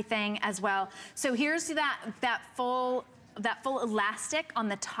with everything as well. So here's that full elastic on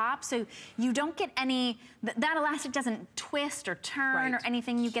the top, so you don't get any, that elastic doesn't twist or turn or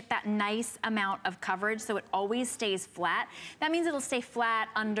anything. You get that nice amount of coverage, so it always stays flat. That means it'll stay flat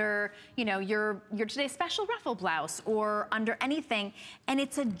under, you know, your today's special ruffle blouse or under anything, and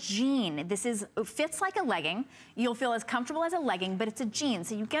it's a jean. It fits like a legging. You'll feel as comfortable as a legging, but it's a jean,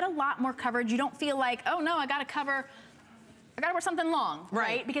 so you get a lot more coverage. You don't feel like, oh no, I gotta wear something long,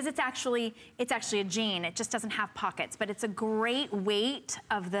 right? Because it's actually a jean. It just doesn't have pockets, but it's a great weight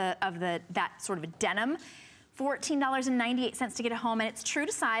of that sort of a denim. $14.98 to get it home, and it's true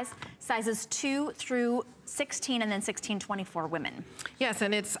to size, sizes 2 through 16, and then 16-24 women. Yes,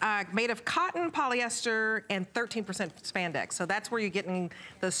 and it's made of cotton, polyester, and 13% spandex. So that's where you're getting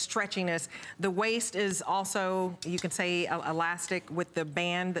the stretchiness. The waist is also, you can say, elastic with the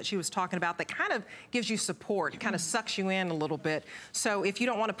band that she was talking about that kind of gives you support, kind of sucks you in a little bit. So if you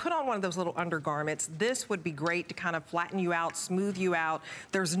don't want to put on one of those little undergarments, this would be great to kind of flatten you out, smooth you out.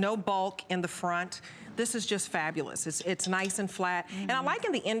 There's no bulk in the front. This is just fabulous. It's nice and flat. And I like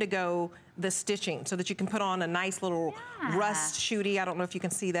in the indigo the stitching so that you can put on a nice little rust shooty. I don't know if you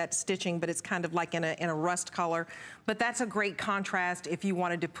can see that stitching, but it's kind of like in a rust color. But that's a great contrast if you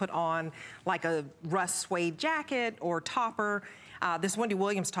wanted to put on like a rust suede jacket or topper. This Wendy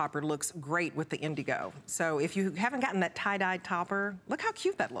Williams topper looks great with the indigo. So if you haven't gotten that tie-dyed topper, look how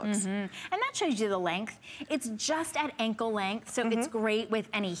cute that looks. And that shows you the length. It's just at ankle length, so it's great with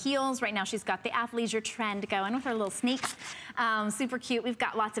any heels. Right now she's got the athleisure trend going with her little sneaks. Super cute. We've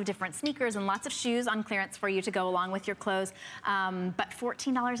got lots of different sneakers and lots of shoes on clearance for you to go along with your clothes. But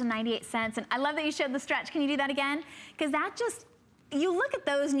 $14.98. And I love that you showed the stretch. Can you do that again? Because that just, you look at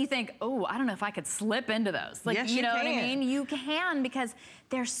those and you think, oh, I don't know if I could slip into those. Like, yes, you know what I mean? You can, because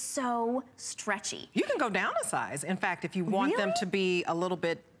they're so stretchy. You can go down a size. In fact, if you want them to be a little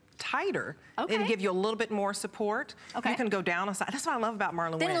bit tighter and give you a little bit more support, you can go down a size. That's what I love about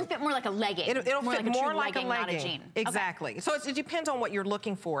Marla Wynn. Then it'll fit more like a legging. It'll fit more like a legging, not a jean. Exactly. So it depends on what you're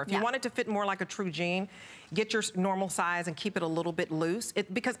looking for. If you want it to fit more like a true jean, get your normal size and keep it a little bit loose.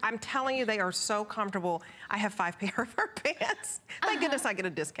 Because I'm telling you, they are so comfortable. I have 5 pair of her pants. Thank goodness I get a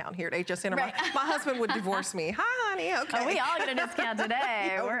discount here at HSN. My husband would divorce me. Hi, honey, okay. Oh, we all get a discount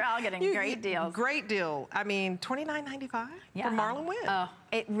today. We're all getting great deals. Great deal. I mean, $29.95 for Marla Wynn. Oh,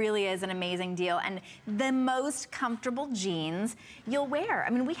 it really is an amazing deal. And the most comfortable jeans you'll wear. I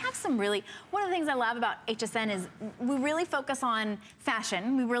mean, we have some really, one of the things I love about HSN is we really focus on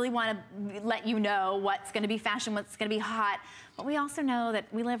fashion. We really want to let you know what's going to be fashion, what's going to be hot. But we also know that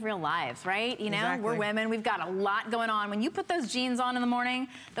we live real lives, right? You know, Exactly. we're women, we've got a lot going on. When you put those jeans on in the morning,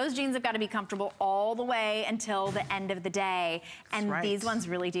 those jeans have got to be comfortable all the way until the end of the day. And these ones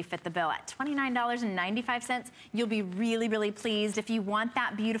really do fit the bill. At $29.95, you'll be really, really pleased. If you want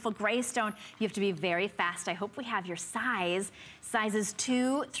that beautiful gray stone, you have to be very fast. I hope we have your size. Sizes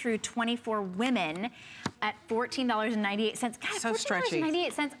 2 through 24 women at $14.98. God, so stretchy.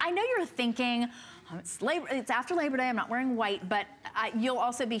 $14.98. I know you're thinking, it's after Labor Day, I'm not wearing white, but you'll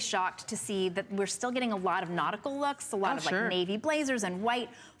also be shocked to see that we're still getting a lot of nautical looks, a lot of like navy blazers and white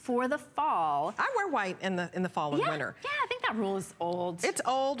for the fall. I wear white in the fall and winter. Yeah, I think that rule is old. It's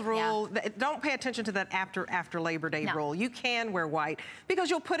old rule. Yeah. Don't pay attention to that after Labor Day rule. You can wear white because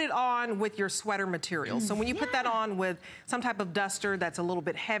you'll put it on with your sweater material. So when you put that on with some type of duster that's a little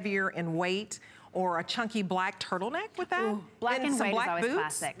bit heavier in weight, or a chunky black turtleneck with that. Ooh, black and some white black is always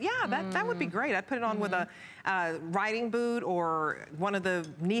boots. classic. Yeah, that would be great. I'd put it on with a riding boot or one of the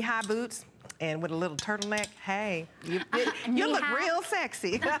knee-high boots. And with a little turtleneck, hey, you look real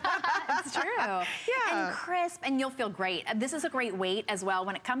sexy. It's true. Yeah. And crisp, and you'll feel great. This is a great weight as well.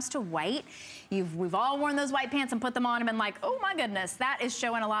 When it comes to white, we've all worn those white pants and put them on and been like, oh my goodness, that is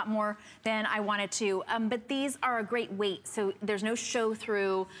showing a lot more than I wanted to. But these are a great weight, so there's no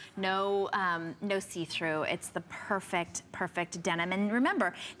show-through, no see-through. It's the perfect denim. And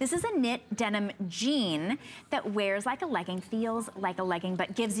remember, this is a knit denim jean that wears like a legging, feels like a legging,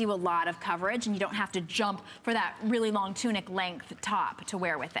 but gives you a lot of coverage, and you don't have to jump for that really long tunic length top to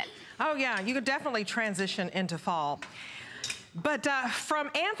wear with it. Oh yeah, you could definitely transition into fall. But from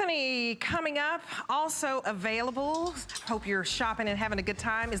Anthony coming up, also available, hope you're shopping and having a good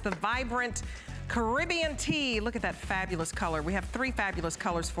time, is the Vibrant Caribbean tee. Look at that fabulous color. We have 3 fabulous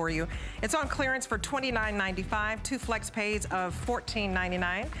colors for you. It's on clearance for $29.95, 2 flex pays of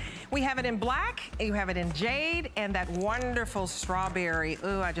 $14.99. We have it in black, you have it in jade, and that wonderful strawberry.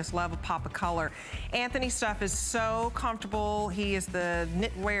 Ooh, I just love a pop of color. Anthony's stuff is so comfortable. He is the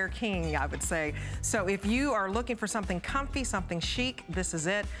knitwear king, I would say. So if you are looking for something comfy, something chic, this is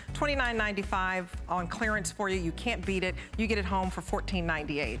it. $29.95 on clearance for you. You can't beat it. You get it home for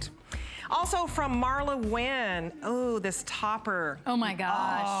 $14.98. Also from Marla Wynn, oh, this topper. Oh my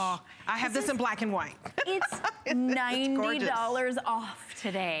gosh. Oh, I have this in black and white. It's $90 off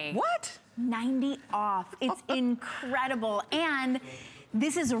today. What? 90 off. It's incredible. And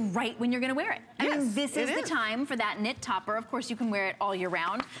this is right when you're gonna wear it. I mean, this is the time for that knit topper. Of course, you can wear it all year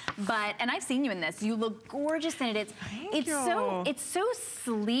round, but, and I've seen you in this, you look gorgeous in it. It's so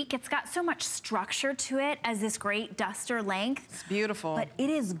sleek. It's got so much structure to it as this great duster length. It's beautiful. But it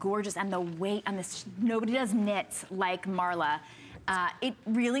is gorgeous, and the weight on this, nobody does knits like Marla. It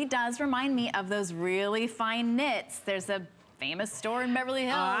really does remind me of those really fine knits. There's a famous store in Beverly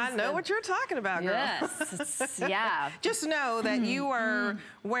Hills. I know what you're talking about, girl. Yes, yeah. Just know that you are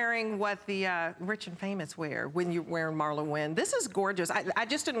wearing what the rich and famous wear when you're wearing Marla Wynn. This is gorgeous. I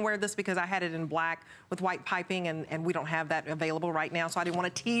just didn't wear this because I had it in black with white piping, and we don't have that available right now, so I didn't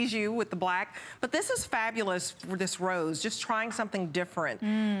want to tease you with the black. But this is fabulous for this rose, just trying something different.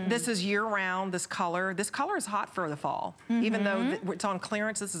 This is year-round, this color. This color is hot for the fall. Even though it's on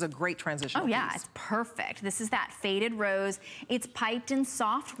clearance, this is a great transition. Oh yeah, it's perfect. This is that faded rose. It's piped in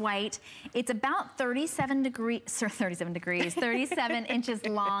soft white. It's about 37 inches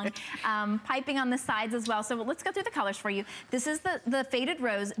long. Piping on the sides as well. So let's go through the colors for you. This is the faded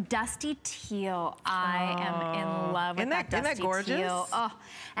rose, dusty teal. I am in love with that dusty isn't that gorgeous? teal. Oh.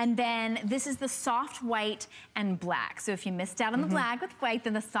 And then this is the soft white and black. So if you missed out on the black with white,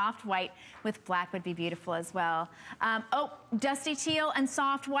 then the soft white with black would be beautiful as well. Oh, dusty teal and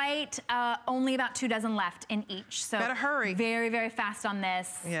soft white, only about 2 dozen left in each. So better hurry. Very, very fast on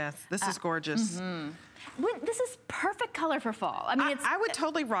this. Yes, this is gorgeous. This is perfect color for fall. I mean, I would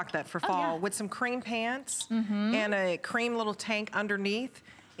totally rock that for fall with some cream pants and a cream little tank underneath.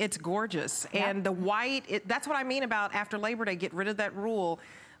 It's gorgeous. And the white, that's what I mean about after Labor Day, get rid of that rule,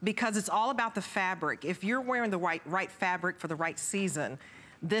 because it's all about the fabric. If you're wearing the right fabric for the right season,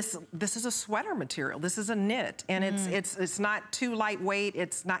 this is a sweater material. This is a knit, and it's not too lightweight.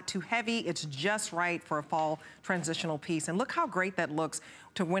 It's not too heavy. It's just right for a fall transitional piece. And look how great that looks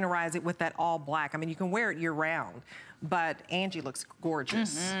to winterize it with that all black. I mean, you can wear it year round, but Angie looks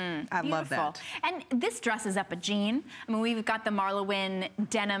gorgeous. I love that. And this dresses up a jean. I mean, we've got the Marla Wynn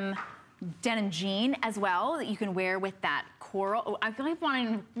denim jean as well that you can wear with that coral. I really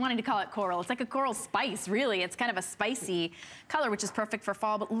wanting to call it coral. It's like a coral spice, really. It's kind of a spicy color, which is perfect for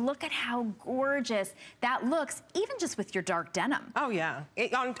fall, but look at how gorgeous that looks, even just with your dark denim. Oh, yeah.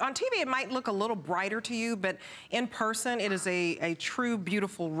 On TV, it might look a little brighter to you, but in person, it is a true,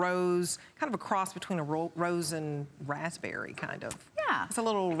 beautiful rose, kind of a cross between a rose and raspberry, kind of. Yeah. It's a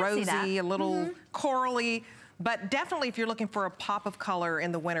little rosy, a little corally. But definitely, if you're looking for a pop of color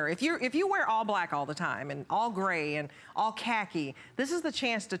in the winter, if you wear all black all the time and all gray and all khaki, this is the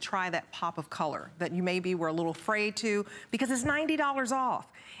chance to try that pop of color that you maybe were a little afraid to, because it's $90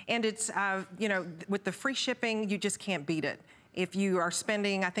 off. And it's, you know, with the free shipping, you just can't beat it. If you are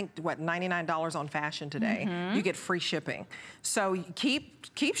spending, I think, what, $99 on fashion today, you get free shipping. So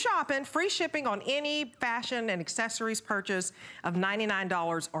keep shopping. Free shipping on any fashion and accessories purchase of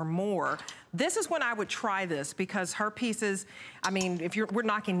 $99 or more. This is when I would try this, because her pieces, I mean, if we're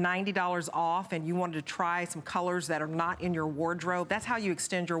knocking $90 off and you wanted to try some colors that are not in your wardrobe, that's how you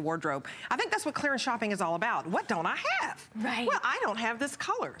extend your wardrobe. I think that's what clearance shopping is all about. What don't I have? Right. Well, I don't have this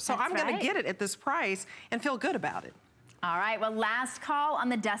color, so I'm gonna get it at this price and feel good about it. All right, well, last call on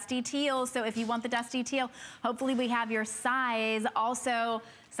the dusty teal. So if you want the dusty teal, hopefully we have your size. Also,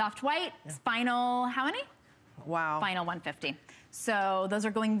 soft white, spinal, how many? Wow. Spinal 150. So those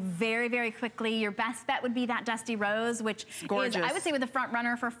are going very, very quickly. Your best bet would be that dusty rose, which is, I would say, with the front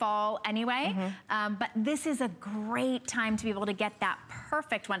runner for fall anyway. But this is a great time to be able to get that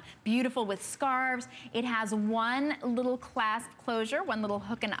perfect one. Beautiful with scarves. It has one little clasp closure, one little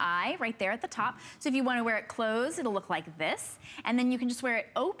hook and eye right there at the top. So if you want to wear it closed, it'll look like this. And then you can just wear it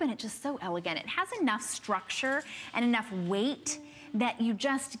open. It's just so elegant. It has enough structure and enough weight that you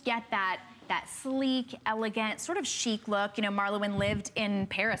just get that sleek, elegant, sort of chic look. You know, Marla Wynne lived in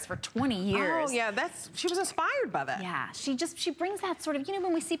Paris for 20 years. Oh, yeah, she was inspired by that. Yeah, she brings that sort of, you know,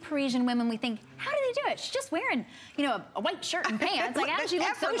 when we see Parisian women, we think, how do they do it? She's just wearing, you know, a white shirt and pants. Like, how she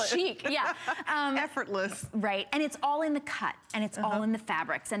looks so chic. Yeah. Effortless. Right, and it's all in the cut, and it's all in the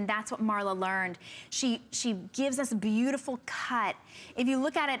fabrics, and that's what Marla learned. She gives us a beautiful cut. If you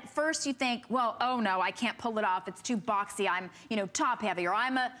look at it first, you think, well, oh no, I can't pull it off. It's too boxy. I'm, you know, top heavy, or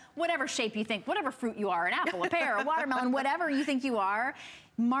I'm a whatever shape you think, whatever fruit you are, an apple, a pear, a watermelon, whatever you think you are,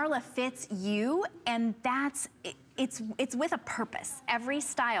 Marla fits you, and that's, it's with a purpose. Every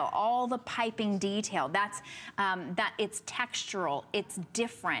style, all the piping detail, that it's textural, it's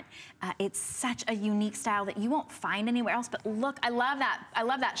different. It's such a unique style that you won't find anywhere else. But look, I love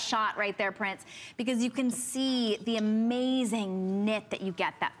that shot right there, Prince, because you can see the amazing knit that you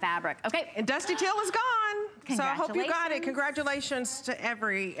get that fabric. Okay. And Dusty Teal is gone. So I hope you got it. Congratulations to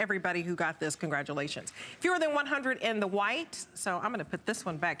everybody who got this. Congratulations. Fewer than 100 in the white. So I'm gonna put this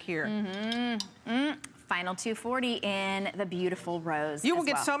one back here. Final 240 in the beautiful rose. You will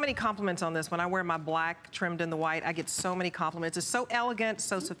get so many compliments on this. When I wear my black trimmed in the white, I get so many compliments. It's so elegant,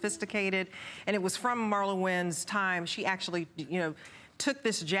 so sophisticated, and it was from Marla Wynne's time. She actually, you know, took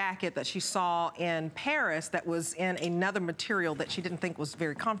this jacket that she saw in Paris that was in another material that she didn't think was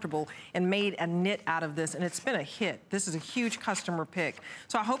very comfortable and made a knit out of this, and it's been a hit. This is a huge customer pick.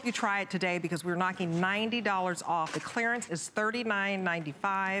 So I hope you try it today, because we're knocking $90 off. The clearance is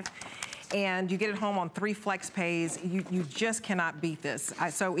 $39.95. And you get it home on 3 flex pays. You just cannot beat this.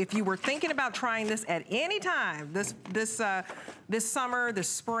 So if you were thinking about trying this at any time, this summer, this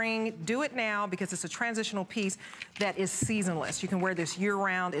spring, do it now, because it's a transitional piece that is seasonless. You can wear this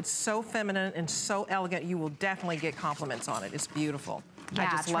year-round. It's so feminine and so elegant. You will definitely get compliments on it. It's beautiful. Yeah, I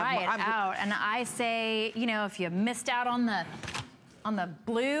just try it out. And I say, you know, if you missed out on the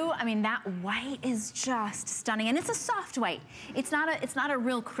blue, I mean, that white is just stunning, and it's a soft white. It's not a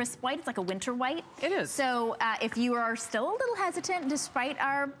real crisp white. It's like a winter white. It is. So if you are still a little hesitant, despite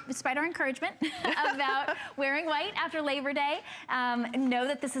our encouragement about wearing white after Labor Day, know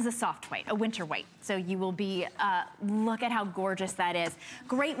that this is a soft white, a winter white. So you will be, look at how gorgeous that is.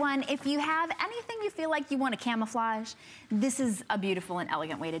 Great one. If you have anything you feel like you want to camouflage, this is a beautiful and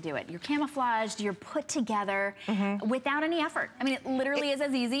elegant way to do it. You're camouflaged, you're put together without any effort. I mean, it literally is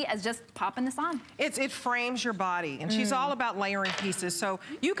as easy as just popping this on. It frames your body, and she's all about layering pieces. So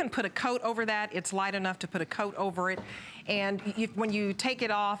you can put a coat over that. It's light enough to put a coat over it. And when you take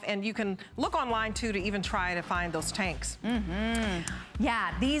it off, and you can look online too to even try to find those tanks.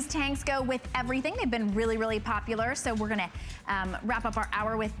 Yeah, these tanks go with everything. They've been really, really popular. So we're gonna wrap up our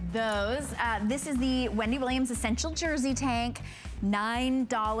hour with those. This is the Wendy Williams Essential Jersey Tank.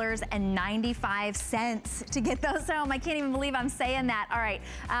 $9.95 to get those home. I can't even believe I'm saying that. All right,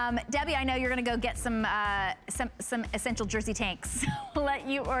 Debbie, I know you're gonna go get some essential jersey tanks. We'll let you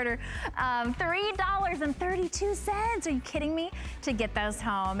you order $3.32. Are you kidding me? To get those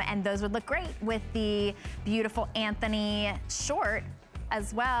home, and those would look great with the beautiful Anthony short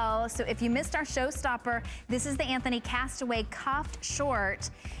as well. So if you missed our showstopper, this is the Anthony Castaway cuffed short.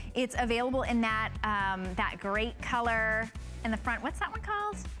 It's available in that, that great color in the front. What's that one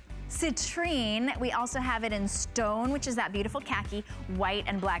called? Citrine. We also have it in stone, which is that beautiful khaki, white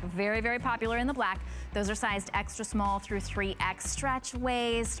and black. Very, very popular in the black. Those are sized extra small through 3X. Stretch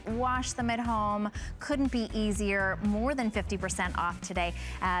waist, wash them at home. Couldn't be easier. More than 50% off today.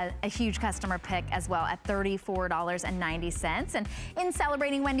 A huge customer pick as well at $34.90. And in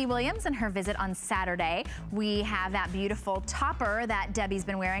celebrating Wendy Williams and her visit on Saturday, we have that beautiful topper that Debbie's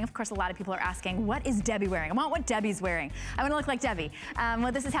been wearing. Of course, a lot of people are asking, what is Debbie wearing? I want what Debbie's wearing. I want to look like Debbie.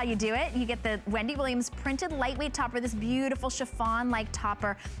 Well, this is how you do it. You get the Wendy Williams printed lightweight topper, this beautiful chiffon-like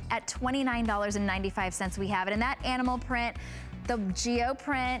topper at $29.95. We have it in that animal print, the geo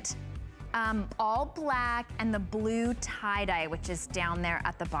print, all black, and the blue tie-dye, which is down there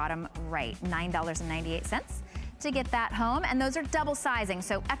at the bottom right, $9.98 to get that home. And those are double sizing,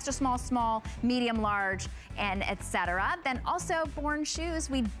 so extra small, small, medium, large, and etc. Then also Born shoes,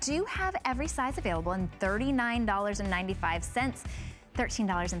 we do have every size available in $39.95.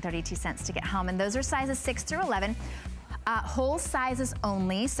 $13.32 to get home, and those are sizes 6 through 11. Whole sizes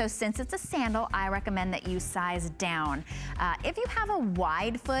only, so since it's a sandal, I recommend that you size down. If you have a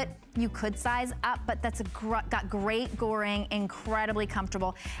wide foot, you could size up, but that's got great goring, incredibly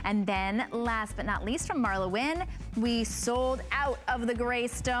comfortable. And then last but not least, from Marla Wynn, we sold out of the gray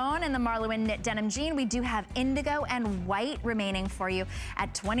stone and the Marla Wynn knit denim jean. We do have indigo and white remaining for you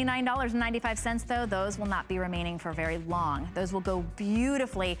at $29.95 though. Those will not be remaining for very long. Those will go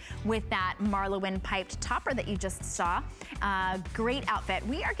beautifully with that Marla Wynn piped topper that you just saw. Great outfit.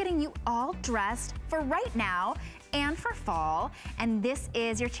 We are getting you all dressed for right now and for fall, and this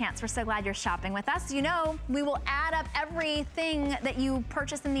is your chance. We're so glad you're shopping with us. You know, we will add up everything that you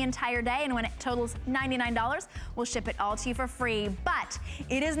purchase in the entire day, and when it totals $99, we'll ship it all to you for free. But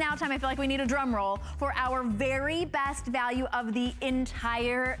it is now time, I feel like we need a drum roll, for our very best value of the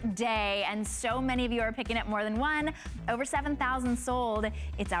entire day. And so many of you are picking up more than one. Over 7,000 sold.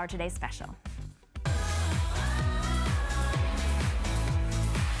 It's our today's special.